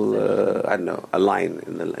example, I don't know, a line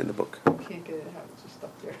in the book. You can't get it out; it's just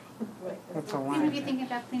stuck there. That's a line. Even if you're thinking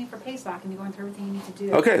about cleaning for Pesach and you're going through everything you need to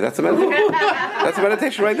do. Okay, that's a meditation. That's a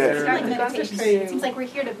meditation right there. It's not like meditation. It seems like we're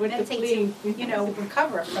here to meditate to,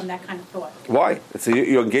 recover from that kind of thought. Why?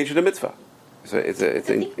 You're engaged in a mitzvah. So it's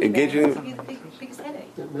engaging. It's the biggest headache.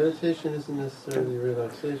 Meditation isn't necessarily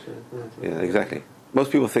relaxation. Yeah, exactly.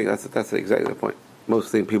 Most people think that's exactly the point.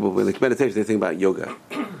 Most people when they meditate, they think about yoga,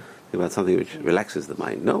 think about something which relaxes the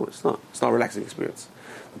mind. No, it's not. It's not a relaxing experience.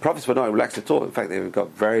 The prophets were not relaxed at all. In fact, they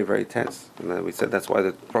got very, very tense. And we said that's why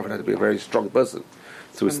the prophet had to be a very strong person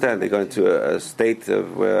to withstand. They go into a state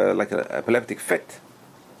of like an epileptic fit.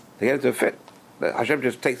 They get into a fit. Hashem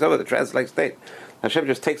just takes over the trance-like state. Hashem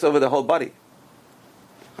just takes over the whole body.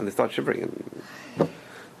 And they start shivering.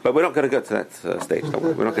 But we're not going to go to that stage. Don't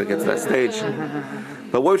worry. We're not going to get to that stage.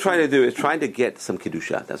 But what we're trying to do is trying to get some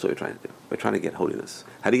kedusha. That's what we're trying to do. We're trying to get holiness.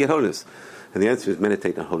 How do you get holiness? And the answer is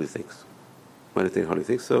meditate on holy things. Meditate on holy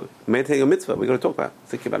things. So meditating on mitzvah, we're going to talk about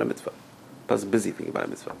thinking about a mitzvah. A person busy thinking about a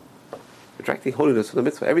mitzvah. Attracting holiness from the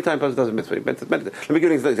mitzvah. Every time a person does a mitzvah, he meditate. Let me give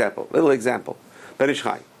you an example. A little example. Ben Ish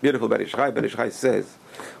Chai. Beautiful Ben Ish Chai. Ben Ish Chai says,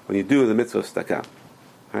 when you do the mitzvah of tzedakah,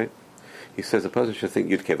 right? He says a person should think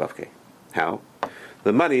Yud Kei Vav Kei. How?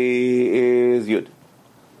 The money is Yud.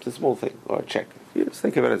 It's a small thing, or a check. You just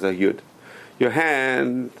think of it as a Yud. Your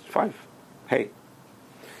hand, 5. Hey.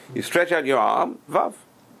 You stretch out your arm, Vav.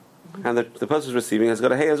 And the person receiving has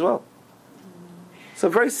got a Hey as well. So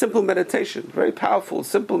very simple meditation. Very powerful,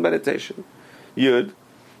 simple meditation. Yud,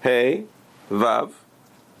 Hey, Vav.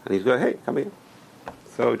 And he's got a Hey, come here.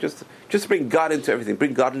 So just Just bring God into everything,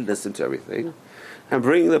 bring godliness into everything, and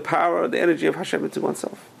bring the power, the energy of Hashem into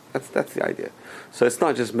oneself. That's the idea. So it's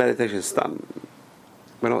not just meditation stam.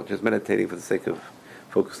 We're not just meditating for the sake of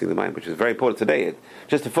focusing the mind, which is very important today.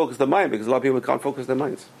 Just to focus the mind, because a lot of people can't focus their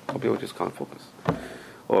minds. A lot of people just can't focus.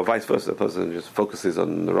 Or vice versa, the person just focuses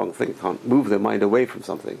on the wrong thing, can't move their mind away from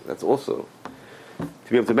something. That's also,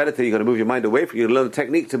 to be able to meditate, you've got to move your mind away from, you learn the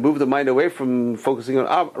technique to move the mind away from focusing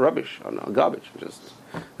on rubbish, on garbage.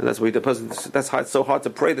 And that's why that's why it's so hard to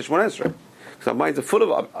pray the Shemona Esrei. Because our minds are full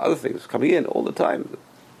of other things coming in all the time.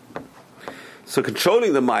 So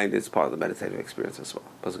controlling the mind is part of the meditative experience as well.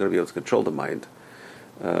 A person's going to be able to control the mind,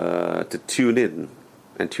 to tune in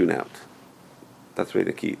and tune out. That's really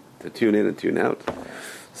the key, to tune in and tune out.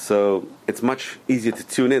 So it's much easier to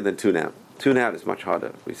tune in than tune out. Tune out is much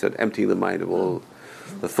harder. We said emptying the mind of all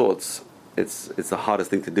the thoughts. It's the hardest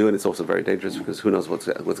thing to do, and it's also very dangerous because who knows what's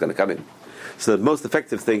going to come in. So the most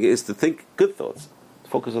effective thing is to think good thoughts,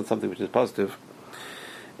 focus on something which is positive,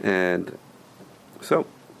 and so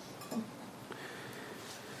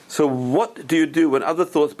what do you do when other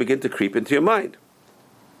thoughts begin to creep into your mind?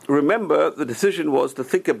 Remember, the decision was to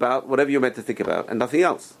think about whatever you're meant to think about and nothing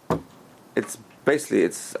else. It's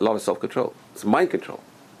a lot of self-control. It's mind control.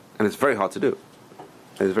 And it's very hard to do.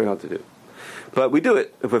 But we do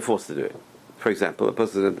it if we're forced to do it. For example, a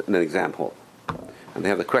person is in an exam hall and they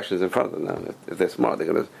have the questions in front of them. Now, if they're smart, they're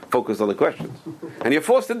going to focus on the questions. And you're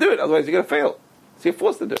forced to do it, otherwise you're going to fail. So you're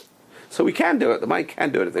forced to do it. So we can do it. The mind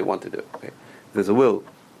can do it if they want to do it. Okay? There's a will.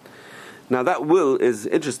 Now that will is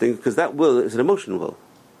interesting because that will is an emotional will.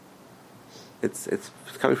 It's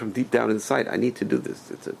coming from deep down inside. I need to do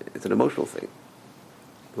this. It's an emotional thing.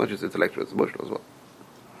 It's not just intellectual, it's emotional as well.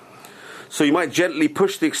 So you might gently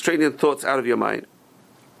push the extraneous thoughts out of your mind,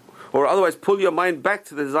 or otherwise pull your mind back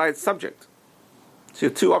to the desired subject. So you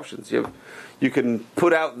have two options. You can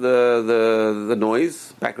put out the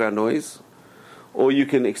noise, background noise, or you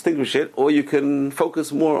can extinguish it, or you can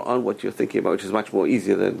focus more on what you're thinking about, which is much more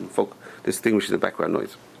easier than distinguishing the background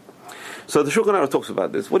noise. So the Shulchan Aruch talks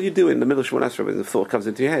about this. What do you do in the middle of Shemona Esrei when the thought comes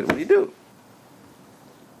into your head? What do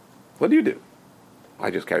you do?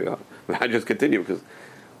 I just carry on. I just continue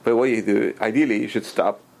but what you do, ideally you should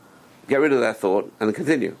stop, get rid of that thought, and then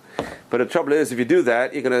continue. But the trouble is, if you do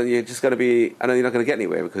that, you're just going to be, I know you're not going to get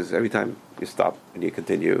anywhere, because every time you stop and you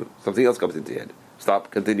continue, something else comes into your head. Stop,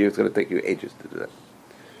 continue, it's going to take you ages to do that.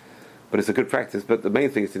 But it's a good practice, but the main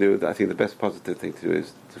thing to do, I think the best positive thing to do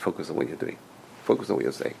is to focus on what you're doing. Focus on what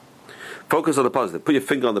you're saying. Focus on the positive. Put your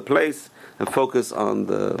finger on the place and focus on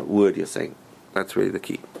the word you're saying. That's really the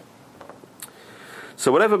key.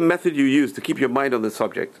 So whatever method you use to keep your mind on the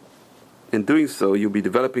subject, in doing so, you'll be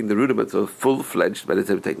developing the rudiments of full-fledged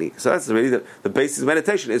meditative technique. So that's really the basis of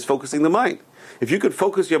meditation, is focusing the mind. If you could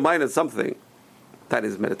focus your mind on something, that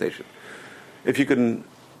is meditation. If you can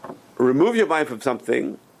remove your mind from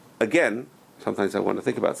something, again, sometimes I want to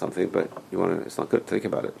think about something, but it's not good to think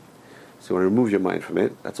about it. So when you remove your mind from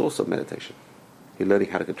it, that's also meditation. You're learning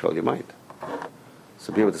how to control your mind.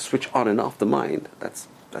 So be able to switch on and off the mind, that's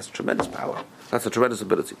tremendous power. That's a tremendous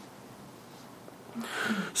ability.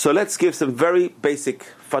 So let's give some very basic,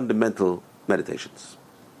 fundamental meditations.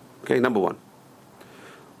 Okay, number one.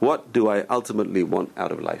 What do I ultimately want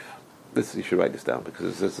out of life? This, you should write this down,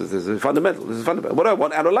 because this is fundamental. This is fundamental. What do I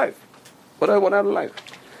want out of life? What do I want out of life?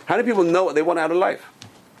 How do people know what they want out of life?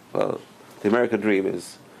 Well, the American dream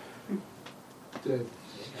is...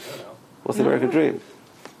 What's the American dream?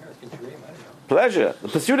 American dream, I don't know. Pleasure. The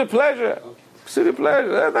pursuit of pleasure. Okay. Pursuit of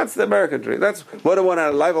pleasure. That's the American dream. That's what I want out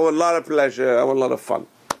of life. I want a lot of pleasure. I want a lot of fun.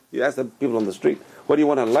 You ask the people on the street, what do you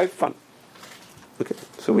want out of life? Fun. Okay.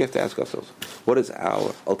 So we have to ask ourselves, what is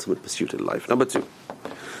our ultimate pursuit in life? Number two,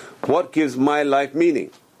 what gives my life meaning?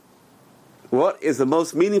 What is the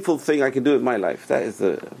most meaningful thing I can do in my life? That is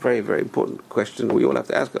a very, very important question we all have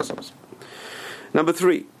to ask ourselves. Number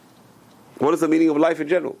three, what is the meaning of life in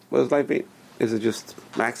general? What does life mean? Is it just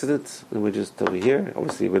an accident and we're just over here?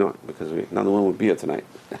 Obviously we're not, because none of the one would be here tonight.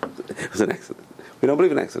 It was an accident. We don't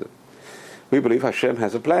believe in accident. We believe Hashem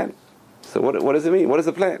has a plan. So what does it mean? What is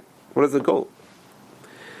the plan? What is the goal?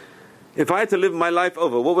 If I had to live my life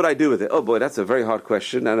over, what would I do with it? Oh boy, that's a very hard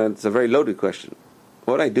question, and it's a very loaded question.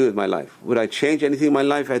 What would I do with my life? Would I change anything in my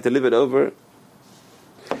life if I had to live it over?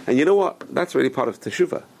 And you know what? That's really part of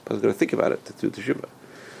teshuvah. I was going to think about it, to do teshuvah.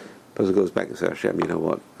 Person goes back and says, Hashem, you know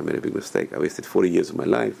what? I made a big mistake. I wasted 40 years of my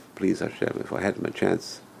life. Please, Hashem, if I had my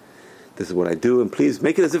chance, this is what I do, and please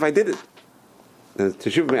make it as if I did it. And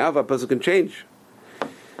teshuvah me'ava, a person can change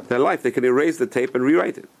their life. They can erase the tape and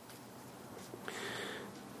rewrite it.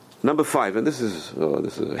 Number 5, and this is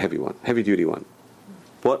a heavy one, heavy duty one.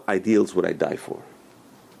 What ideals would I die for?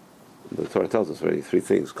 The Torah tells us already three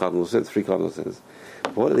things, cardinal sins, three cardinal sins.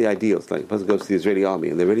 But what are the ideals? Like a person goes to the Israeli army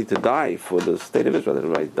and they're ready to die for the state of Israel. They're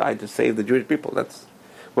ready to die to save the Jewish people. That's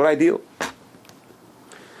what ideal.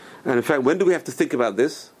 And in fact, when do we have to think about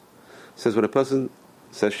this? It says when a person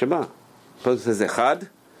says Shema. A person says Echad,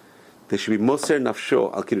 they should be Moser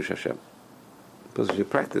Nafsho al Kiddush Hashem. A person should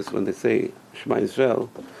practice when they say Shema Yisrael,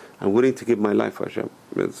 I'm willing to give my life for Hashem.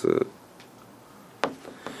 It's,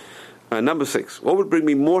 number 6. What would bring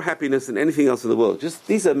me more happiness than anything else in the world? Just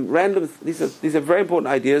these are random. These are very important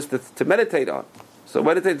ideas to meditate on. So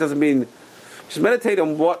meditate doesn't mean just meditate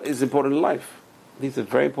on what is important in life. These are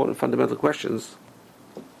very important fundamental questions.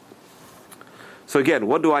 So again,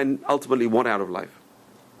 what do I ultimately want out of life?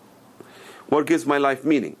 What gives my life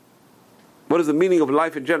meaning? What is the meaning of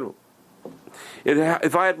life in general?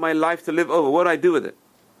 If I had my life to live over, what would I do with it?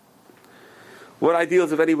 What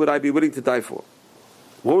ideals, if any, would I be willing to die for?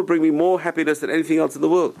 What would bring me more happiness than anything else in the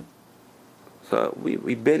world? So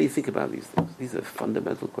we barely think about these things. These are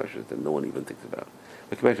fundamental questions that no one even thinks about.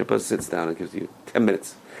 Like imagine a person sits down and gives you 10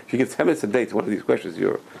 minutes. If you give 10 minutes a day to one of these questions,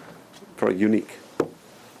 you're probably unique.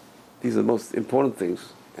 These are the most important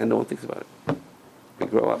things, and no one thinks about it. We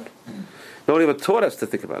grow up. No one even taught us to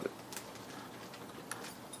think about it.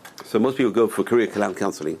 So most people go for career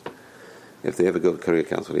counseling, if they ever go for career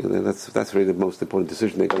counseling, and then that's really the most important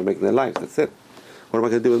decision they're going to make in their lives. That's it. What am I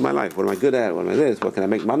going to do with my life? What am I good at? What am I this? What can I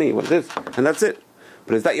make money? What is this? And that's it.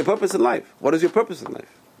 But is that your purpose in life? What is your purpose in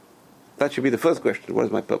life? That should be the first question. What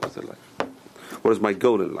is my purpose in life? What is my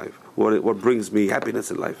goal in life? What brings me happiness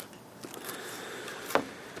in life?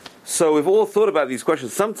 So we've all thought about these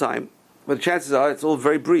questions sometime, but the chances are it's all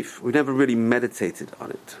very brief. We've never really meditated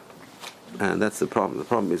on it. And that's the problem. The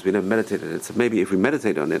problem is we never meditated on it. So maybe if we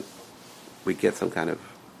meditate on it, we get some kind of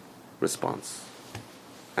response.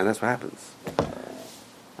 And that's what happens.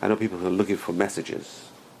 I know people who are looking for messages.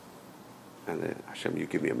 And they, Hashem, you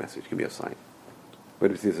give me a message, give me a sign. Where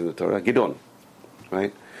do we see this in the Torah? Gidon.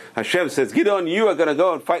 Right? Hashem says, Gidon, you are going to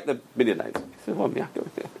go and fight the Midianites. He said, well,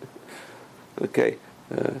 okay.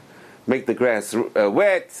 Make the grass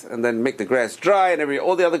wet, and then make the grass dry, and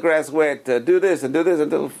all the other grass wet. Do this and do this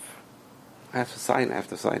until I have to sign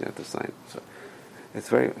after sign after sign. So it's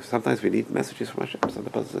very. Sometimes we need messages from Hashem. So the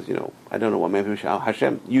person says, I don't know what. Maybe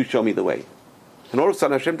Hashem, you show me the way. And all of a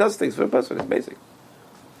sudden, Hashem does things for a person. It's amazing.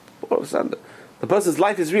 All of a sudden, the person's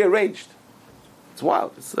life is rearranged. It's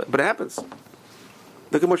wild, but it happens.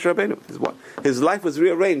 Look at Moshe Rabbeinu. His life was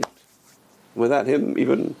rearranged without him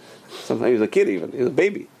even. Sometimes he was a kid, even he was a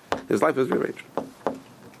baby. His life was rearranged.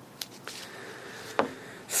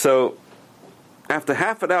 So, after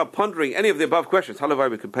half an hour pondering any of the above questions, however,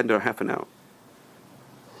 we could ponder half an hour.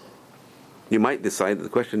 You might decide that the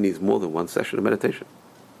question needs more than one session of meditation.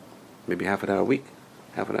 Maybe half an hour a week,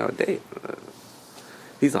 half an hour a day.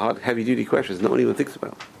 These are hard, heavy-duty questions no one even thinks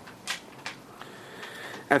about.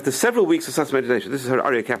 After several weeks of such meditation, this is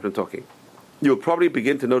Aryeh Kaplan talking, you'll probably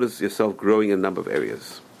begin to notice yourself growing in a number of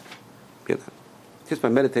areas. Get that? Just by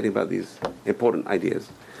meditating about these important ideas.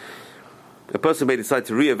 A person may decide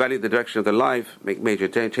to reevaluate the direction of their life, make major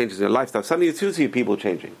changes in their lifestyle. Suddenly you do see people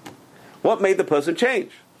changing. What made the person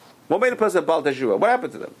change? What made the person Baal Teshuvah? What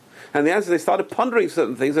happened to them? And the answer, they started pondering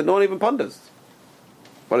certain things that no one even ponders.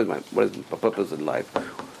 What is my purpose in life?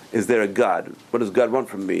 Is there a God? What does God want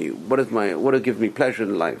from me? What gives me pleasure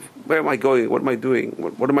in life? Where am I going? What am I doing?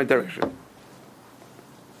 What is my direction?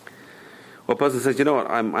 Or a person says,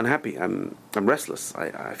 I'm unhappy. I'm restless.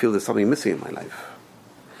 I feel there's something missing in my life.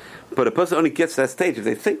 But a person only gets to that stage if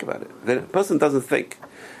they think about it. Then a person doesn't think.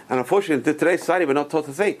 And unfortunately, in today's society, we're not taught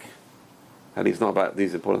to think. At least not about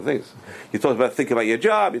these important things. You're taught about thinking about your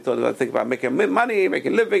job. You're taught about thinking about making money,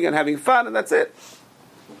 making a living, and having fun, and that's it.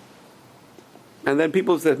 And then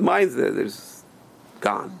people's minds, they're just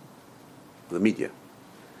gone. The media,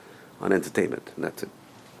 on entertainment, and that's it.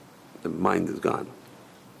 The mind is gone.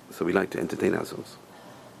 So we like to entertain ourselves.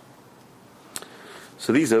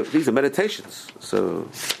 So these are meditations. So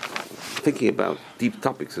thinking about deep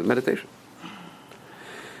topics is meditation.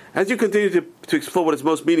 As you continue to explore what is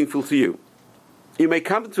most meaningful to you, you may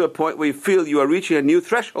come to a point where you feel you are reaching a new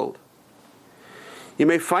threshold. You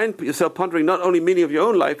may find yourself pondering not only the meaning of your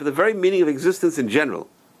own life, but the very meaning of existence in general.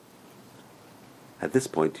 At this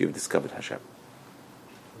point, you've discovered Hashem.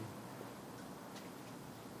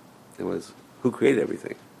 It was who created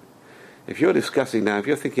everything. If you're discussing now, if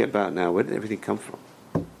you're thinking about now, where did everything come from?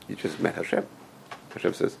 You just met Hashem.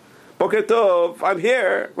 Hashem says, Boker Tov, I'm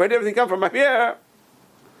here. Where did everything come from? I'm here.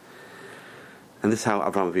 And this is how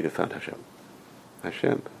Avraham Avinu found Hashem.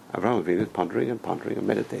 Avraham Avinu is pondering and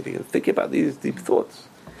meditating and thinking about these deep thoughts.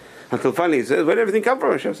 Until finally he says, where did everything come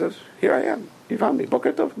from? Hashem says, here I am. You found me.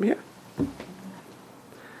 Boker Tov, I'm here.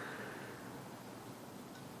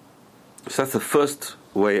 So that's the first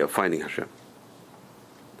way of finding Hashem.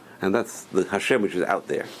 And that's the Hashem which is out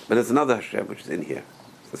there. But there's another Hashem which is in here.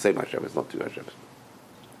 It's the same Hashem, it's not two Hashems.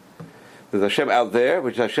 There's Hashem out there,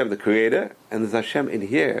 which is Hashem the Creator, and there's Hashem in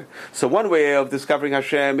here. So one way of discovering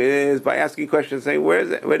Hashem is by asking questions, saying, where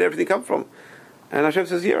did everything come from? And Hashem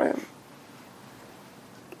says, here I am.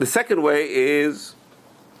 The second way is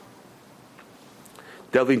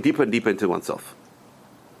delving deeper and deeper into oneself.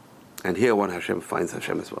 And here one Hashem finds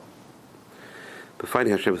Hashem as well. But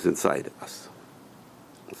finding Hashem is inside us.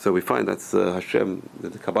 So we find that's Hashem, the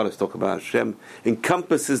Kabbalists talk about Hashem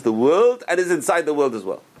encompasses the world and is inside the world as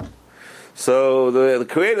well. So the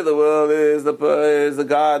creator of the world is the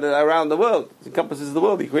God around the world. He encompasses the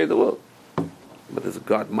world, He created the world. But there's a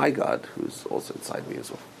God, my God, who's also inside me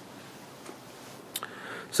as well.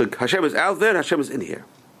 So Hashem is out there, Hashem is in here.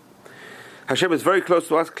 Hashem is very close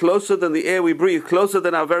to us, closer than the air we breathe, closer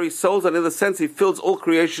than our very souls, and in the sense He fills all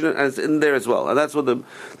creation and is in there as well. And that's what the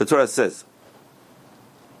Torah says.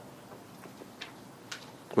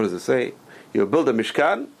 What does it say? You build a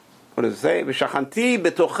Mishkan. What does it say? V'shachanti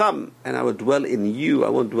betocham, and I will dwell in you. I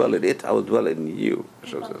won't dwell in it. I will dwell in you.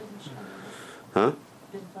 Hashem says. Huh?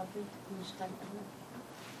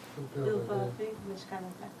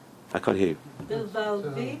 I can't hear you. In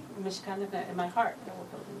my heart, I will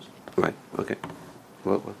build a Mishkan. Right. Okay.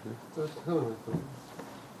 What?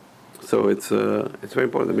 So it's very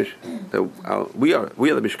important. We are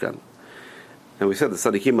the Mishkan, and we said the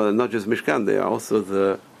Tzaddikim are not just Mishkan; they are also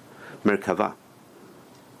the Merkava,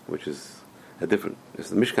 which is a different. The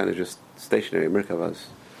Mishkan is just stationary. Merkava is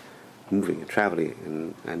moving and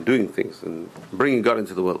traveling and doing things and bringing God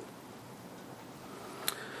into the world.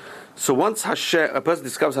 So once a person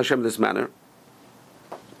discovers Hashem in this manner,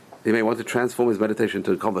 he may want to transform his meditation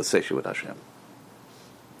into a conversation with Hashem.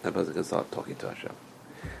 That person can start talking to Hashem.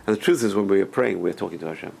 And the truth is, when we are praying, we are talking to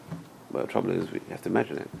Hashem. But the trouble is, we have to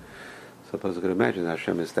imagine it. So a person can imagine that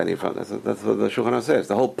Hashem is standing in front. That's what the Shulchan Aruch says.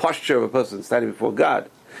 The whole posture of a person standing before God.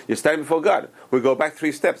 You're standing before God. We go back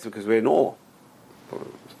 3 steps because we're in awe. So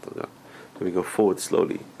we go forward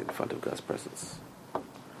slowly in front of God's presence.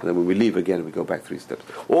 And then when we leave again, we go back 3 steps.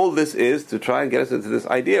 All this is to try and get us into this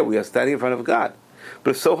idea. We are standing in front of God.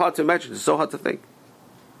 But it's so hard to imagine. It's so hard to think.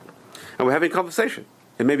 And we're having a conversation.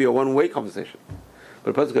 It may be a one-way conversation.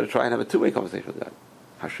 But a person's going to try and have a 2-way conversation with God.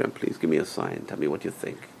 Hashem, please give me a sign. Tell me what you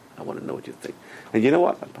think. I want to know what you think. And you know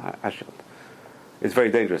what? Hashem, it's very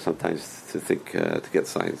dangerous sometimes to think, to get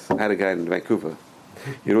signs. I had a guy in Vancouver.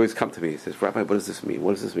 He'd always come to me. He says, Rabbi, what does this mean?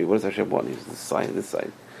 What does this mean? What does Hashem want? He says, this sign, this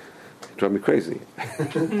sign. It drives me crazy.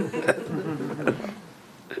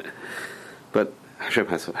 But Hashem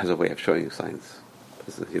has a way of showing you signs.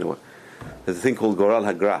 You know what? There's a thing called Goral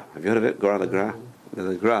HaGra. Have you heard of it? Goral HaGra?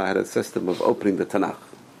 The Gra had a system of opening the Tanakh.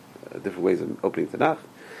 Different ways of opening Tanakh.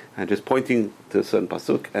 And just pointing to a certain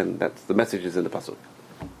pasuk, and that's the message is in the pasuk.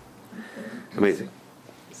 Amazing.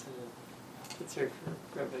 It's here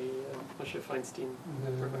for Rabbi Moshe Feinstein,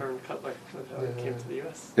 for Aaron Cutler, how he came to the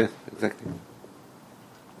U.S. Yes, exactly.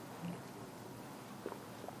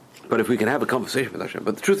 But if we can have a conversation with Hashem,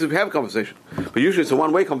 but the truth is we have a conversation, but usually it's a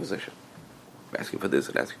one-way conversation. We're asking for this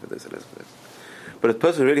and asking for this and asking for this. But a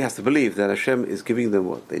person really has to believe that Hashem is giving them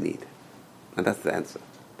what they need. And that's the answer.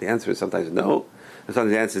 The answer is sometimes no, and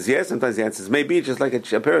sometimes the answer is yes, sometimes the answer is maybe, just like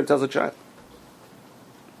a parent tells a child.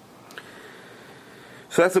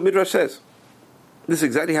 So that's what Midrash says. This is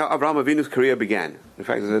exactly how Avraham Avinu's career began. In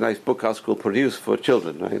fact, there's a nice book house called Produce for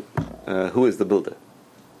Children, right? Who is the Builder?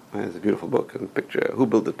 Right? It's a beautiful book and picture. Who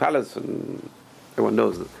built the palace? And everyone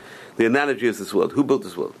knows the analogy is this world. Who built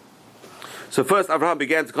this world? So first, Avraham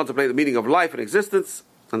began to contemplate the meaning of life and existence,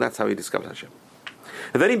 and that's how he discovered Hashem.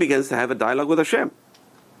 And then he begins to have a dialogue with Hashem.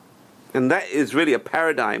 And that is really a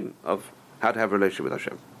paradigm of how to have a relationship with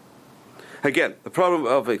Hashem. Again, the problem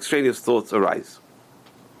of extraneous thoughts arise.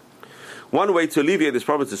 One way to alleviate this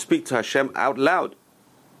problem is to speak to Hashem out loud.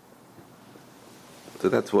 So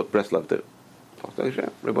that's what Breslov did. Talk to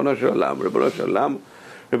Hashem. Ribono shel olam, Ribono shel olam,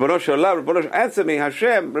 Ribono shel olam, Ribono shel... Answer me,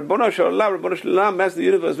 Hashem. Ribono shel olam, Ribono shel olam, Master the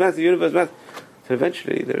universe, Master the universe, Master... So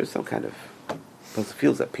eventually there is some kind of... A person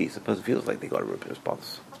feels at peace. A person feels like they got a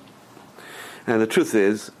response. And the truth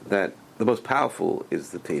is that the most powerful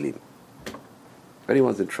is the Tehillim. If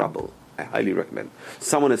anyone's in trouble, I highly recommend.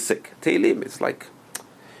 Someone is sick. Tehillim is like...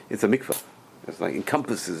 It's a mikvah. It's like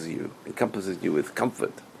encompasses you with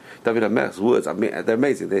comfort. David HaMelech's words, they're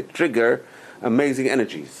amazing. They trigger amazing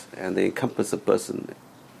energies, and they encompass a person,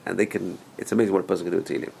 and it's amazing what a person can do with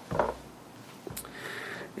Tehillim.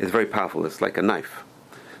 It's very powerful. It's like a knife.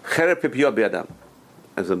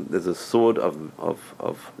 there's a sword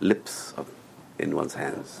of lips in one's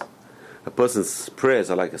hands. A person's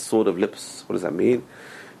prayers are like a sword of lips. What does that mean?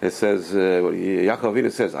 It says, Yaakov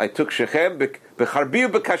Avinu says, I took Shechem b'charbi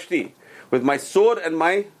b'kashti, with my sword and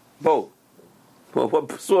my bow. Well,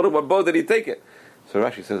 what sword and what bow did he take it? So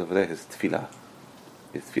Rashi says over there, his tefillah.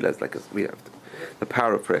 His tefillah is like we have the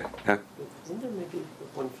power of prayer. Huh? Isn't there maybe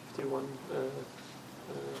 151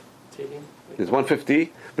 Tehillim? There's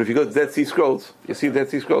 150, but if you go to Dead Sea Scrolls, you see Dead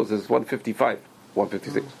Sea Scrolls, there's 155,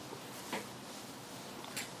 156.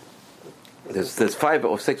 There's 5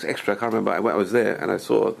 or 6 extra. I can't remember. I was there and I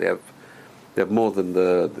saw they have more than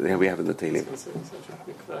we have in the Tehillim. That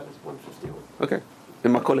is 151. Okay,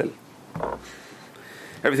 in Makolel.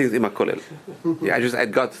 Everything's in Makolel. Yeah, I just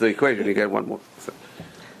add God to the equation. You get one more.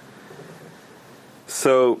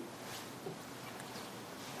 So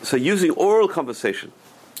using oral conversation.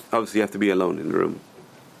 Obviously, you have to be alone in the room,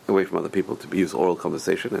 away from other people, to use oral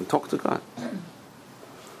conversation and talk to God. And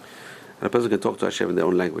a person can talk to Hashem in their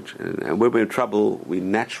own language. And when we're in trouble, we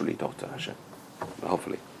naturally talk to Hashem,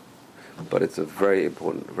 hopefully. But it's a very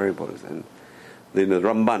important. And then the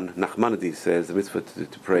Ramban, Nachmanides, says the mitzvah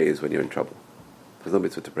to pray is when you're in trouble. There's no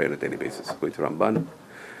mitzvah to pray on a daily basis. According to Ramban,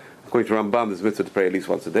 there's a mitzvah to pray at least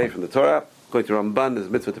once a day from the Torah. According to Ramban, there's a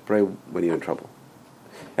mitzvah to pray when you're in trouble.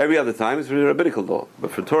 Every other time is really rabbinical law,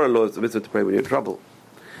 but for Torah law, it's a mitzvah to pray when you're in trouble.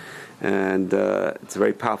 And it's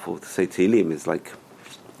very powerful to say Tehillim. It's like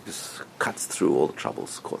just cuts through all the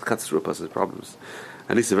troubles, cuts through a person's problems.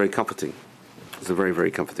 At least it's very comforting. It's a very,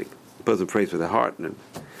 very comforting. The person prays with their heart and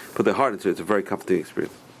put their heart into it. It's a very comforting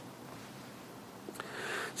experience.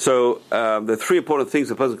 So the 3 important things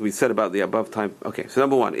a person can be said about the above time. Okay, so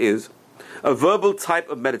number 1 is a verbal type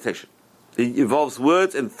of meditation. It involves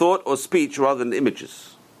words and thought or speech rather than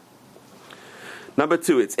images. Number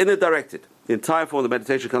 2, it's inner directed. The entire form of the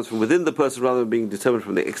meditation comes from within the person rather than being determined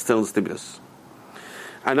from the external stimulus.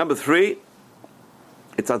 And number 3,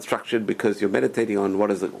 it's unstructured because you're meditating on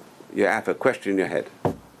you have a question in your head.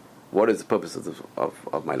 What is the purpose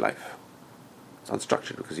of my life? It's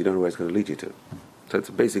unstructured because you don't know where it's going to lead you to. So it's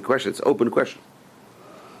a basic question, it's an open question.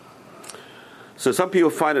 So some people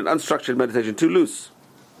find an unstructured meditation too loose.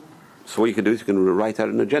 So what you can do is you can write out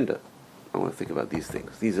an agenda. I want to think about these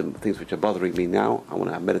things. These are things which are bothering me now. I want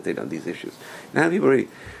to meditate on these issues. Now,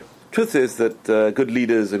 truth is that good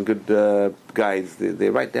leaders and good guides, they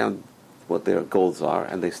write down what their goals are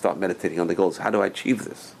and they start meditating on the goals. How do I achieve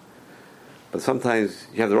this? But sometimes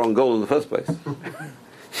you have the wrong goal in the first place.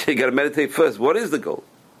 You got to meditate first. What is the goal?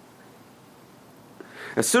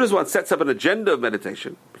 As soon as one sets up an agenda of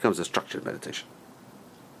meditation, it becomes a structured meditation.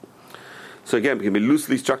 So again, it can be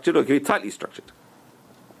loosely structured or it can be tightly structured.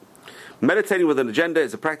 Meditating with an agenda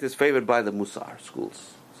is a practice favored by the Musar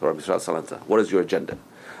schools. So Rabbi Yisrael Salanta, what is your agenda?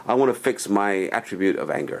 I want to fix my attribute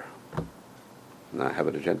of anger. Now I have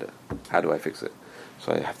an agenda. How do I fix it?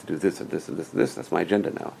 So I have to do this and this and this and this. That's my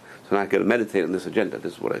agenda now. So now I got to meditate on this agenda.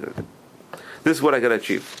 This is what I got to do. This is what I got to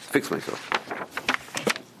achieve. Fix myself.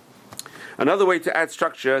 Another way to add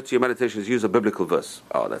structure to your meditation is use a biblical verse.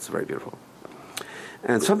 Oh, that's very beautiful.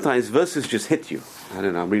 And sometimes verses just hit you. I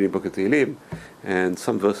don't know, I'm reading a book of Tehillim, and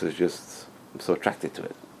some verses just, I'm so attracted to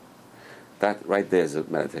it. That right there is a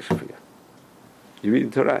meditation for you. You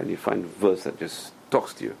read Torah and you find a verse that just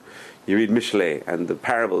talks to you. You read Mishlei and the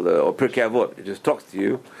parable, or Pirkei Avot, it just talks to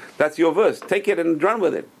you. That's your verse. Take it and run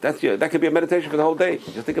with it. That could be a meditation for the whole day.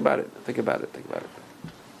 Just think about it. Think about it.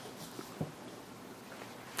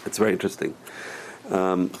 It's very interesting.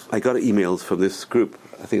 I got emails from this group,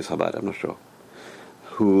 I think it's Chabad, I'm not sure,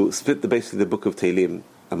 who split basically the book of Tehillim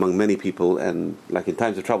among many people, and like in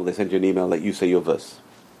times of trouble they send you an email like, you say your verse.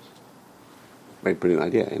 Very brilliant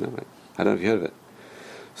idea, right? I don't know if you heard of it.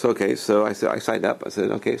 So I signed up. I said,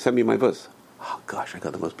 okay, send me my verse. Oh gosh, I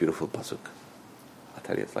got the most beautiful pasuk. I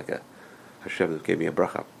tell you, it's like Hashem gave me a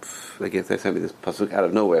bracha. They sent me this pasuk out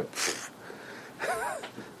of nowhere.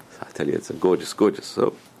 I tell you, it's a gorgeous.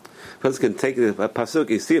 So, a person can take a pasuk,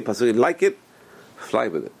 you see a pasuk, you like it, fly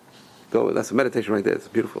with it. Go. That's a meditation right there. It's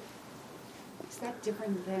beautiful. Is that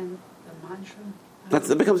different than the mantra?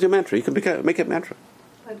 That becomes your mantra. You can make it mantra.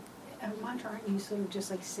 But a mantra, aren't you sort of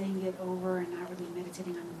just like saying it over and not really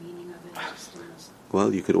meditating on the meaning of it?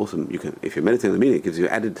 Well, you can if you're meditating on the meaning, it gives you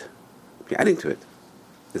you're adding to it.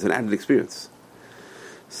 It's an added experience.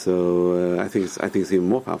 So I think it's even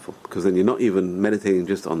more powerful, because then you're not even meditating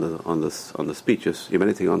just on the speeches. You're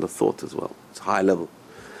meditating on the thought as well. It's a high level.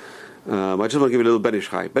 I just want to give you a little Ben Ish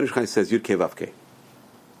Chai. Ben Ish Chai says Yud Kei Vav Kei.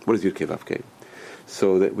 What is Yud Kei Vav Kei?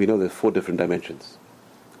 So that we know there's 4 different dimensions.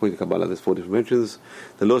 According to Kabbalah, there's 4 different dimensions.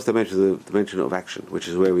 The lowest dimension is the dimension of action, which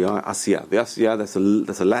is where we are, Asiyah. The Asiyah, that's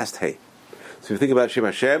the last hay. So if you think about Shem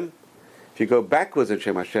Hashem, if you go backwards in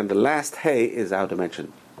Shem Hashem, the last hey is our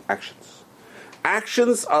dimension, actions.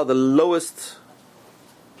 Actions are the lowest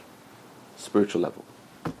spiritual level.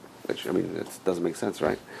 Which, I mean, it doesn't make sense,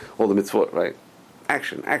 right? All the mitzvot, right?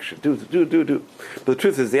 Action, do. But the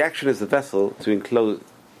truth is, the action is the vessel to enclose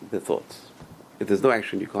the thoughts. If there's no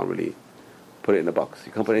action, you can't really put it in a box.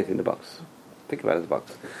 You can't put anything in the box. Think about it as a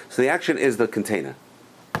box. So the action is the container.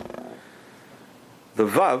 The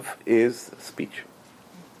vav is speech.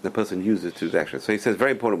 The person uses to do the action. So he says,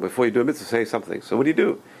 very important, before you do a mitzvah, say something. So what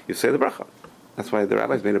do? You say the bracha. That's why the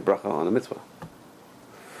rabbis made a bracha on a mitzvah.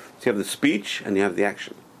 So you have the speech and you have the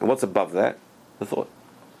action. And what's above that? The thought.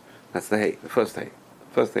 That's the hey, the first hey.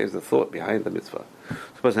 The first hey is the thought behind the mitzvah. So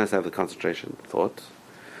the person has to have the concentration, the thought,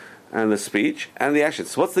 and the speech, and the action.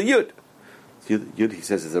 So what's the yud? Yud, he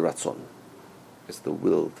says, is the ratzon. It's the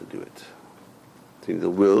will to do it. So the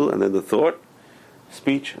will, and then the thought,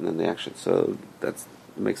 speech, and then the action. So that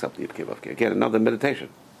makes up the Yud Kei Vav Kei. Again, another meditation.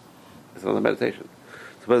 It's another meditation.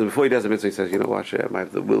 So before he does a mitzvah, he says, you know what, Hashem, I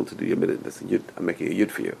have the will to do your mitzvah. That's a yud. I'm making a yud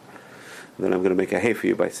for you. And then I'm going to make a hey for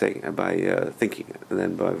you by saying, by thinking it. And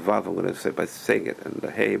then by vav, I'm going to say by saying it, and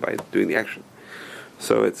the hey by doing the action.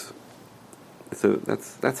 So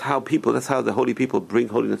that's how the holy people bring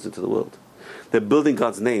holiness into the world. They're building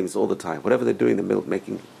God's names all the time. Whatever they're doing, they're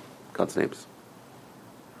making God's names.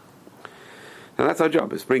 And that's our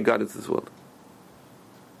job, is bring God into this world.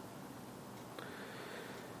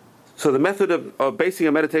 So the method of basing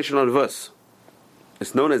a meditation on a verse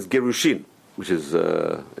is known as gerushin, which is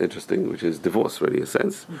interesting, which is divorce, really, in a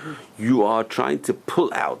sense. Mm-hmm. You are trying to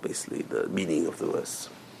pull out, basically, the meaning of the verse.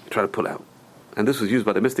 You're trying to pull out. And this was used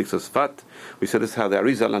by the mystics as Sfat. We said this is how the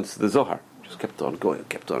Arizal understood the Zohar. Just kept on going,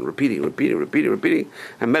 kept on repeating,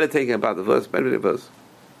 and meditating about the verse, meditating the verse.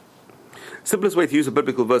 Simplest way to use a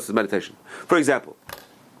biblical verse is meditation. For example,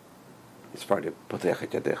 it's Friday,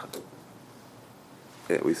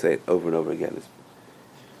 we say it over and over again.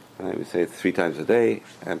 We say it 3 times a day,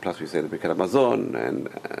 and plus we say the Birkat Hamazon, and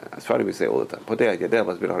as Friday we say it all the time.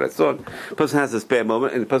 The person has a spare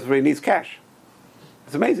moment, and the person really needs cash.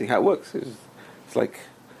 It's amazing how it works. It's like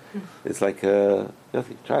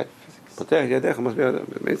nothing. Try it. Must be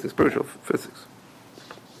amazing spiritual physics.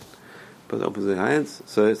 But opens the hands.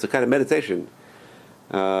 So it's a kind of meditation.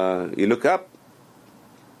 You look up.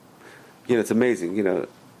 It's amazing.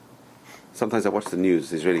 Sometimes I watch the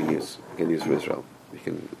news, Israeli news. You can news from Israel. You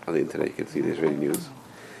can on the internet. You can see the Israeli news,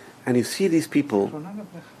 and you see these people.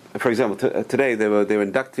 For example, today they were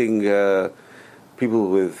inducting people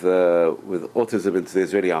with autism into the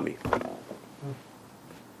Israeli army.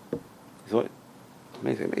 So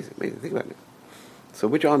amazing. Think about it. So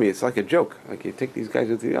which army? It's like a joke. Like you take these guys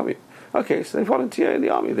into the army. Okay, so they volunteer in the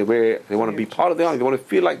army. They want to be part of the army. They want to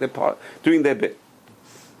feel like they're doing their bit.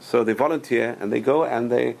 So they volunteer and they go and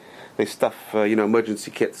they stuff emergency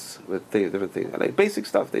kits with different things. Like basic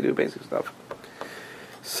stuff. They do basic stuff.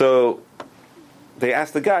 So they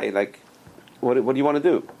ask the guy, like, what do you want to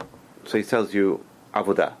do? So he tells you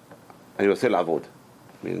avodah, and he will say avod.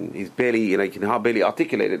 I mean, he's barely, he can barely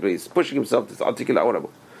articulate it, but he's pushing himself to articulate avodah.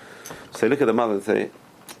 So they look at the mother and say,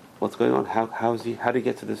 what's going on? How did he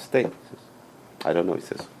get to this state? He says, I don't know, he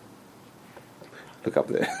says. Look up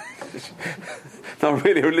there. Not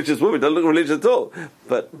really a religious woman, doesn't look religious at all.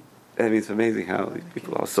 But it's amazing how these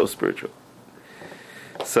people are so spiritual.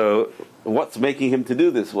 So what's making him to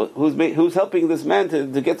do this? Who's helping this man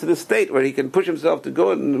to get to this state where he can push himself to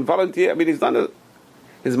go and volunteer? I mean,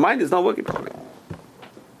 his mind is not working properly.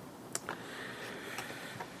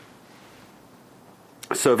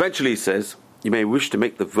 So eventually he says, you may wish to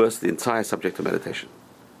make the verse the entire subject of meditation.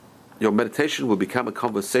 Your meditation will become a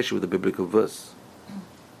conversation with the biblical verse.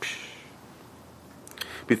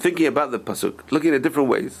 Be thinking about the pasuk, looking at different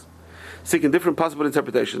ways, seeking different possible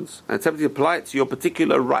interpretations, and attempting to apply it to your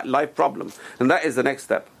particular life problem. And that is the next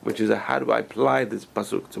step, which is how do I apply this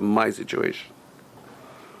pasuk to my situation?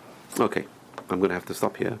 Okay, I'm going to have to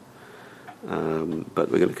stop here.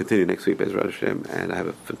 But we're going to continue next week, Be'ezrat Hashem, and I have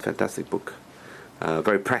a fantastic book. A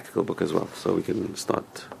very practical book as well, so we can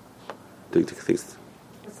start doing things.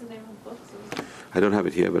 What's the name of the book? I don't have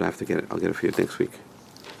it here, but I have to get it. I'll get it for you next week.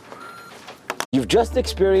 You've just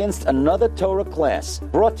experienced another Torah class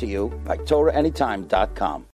brought to you by TorahAnytime.com.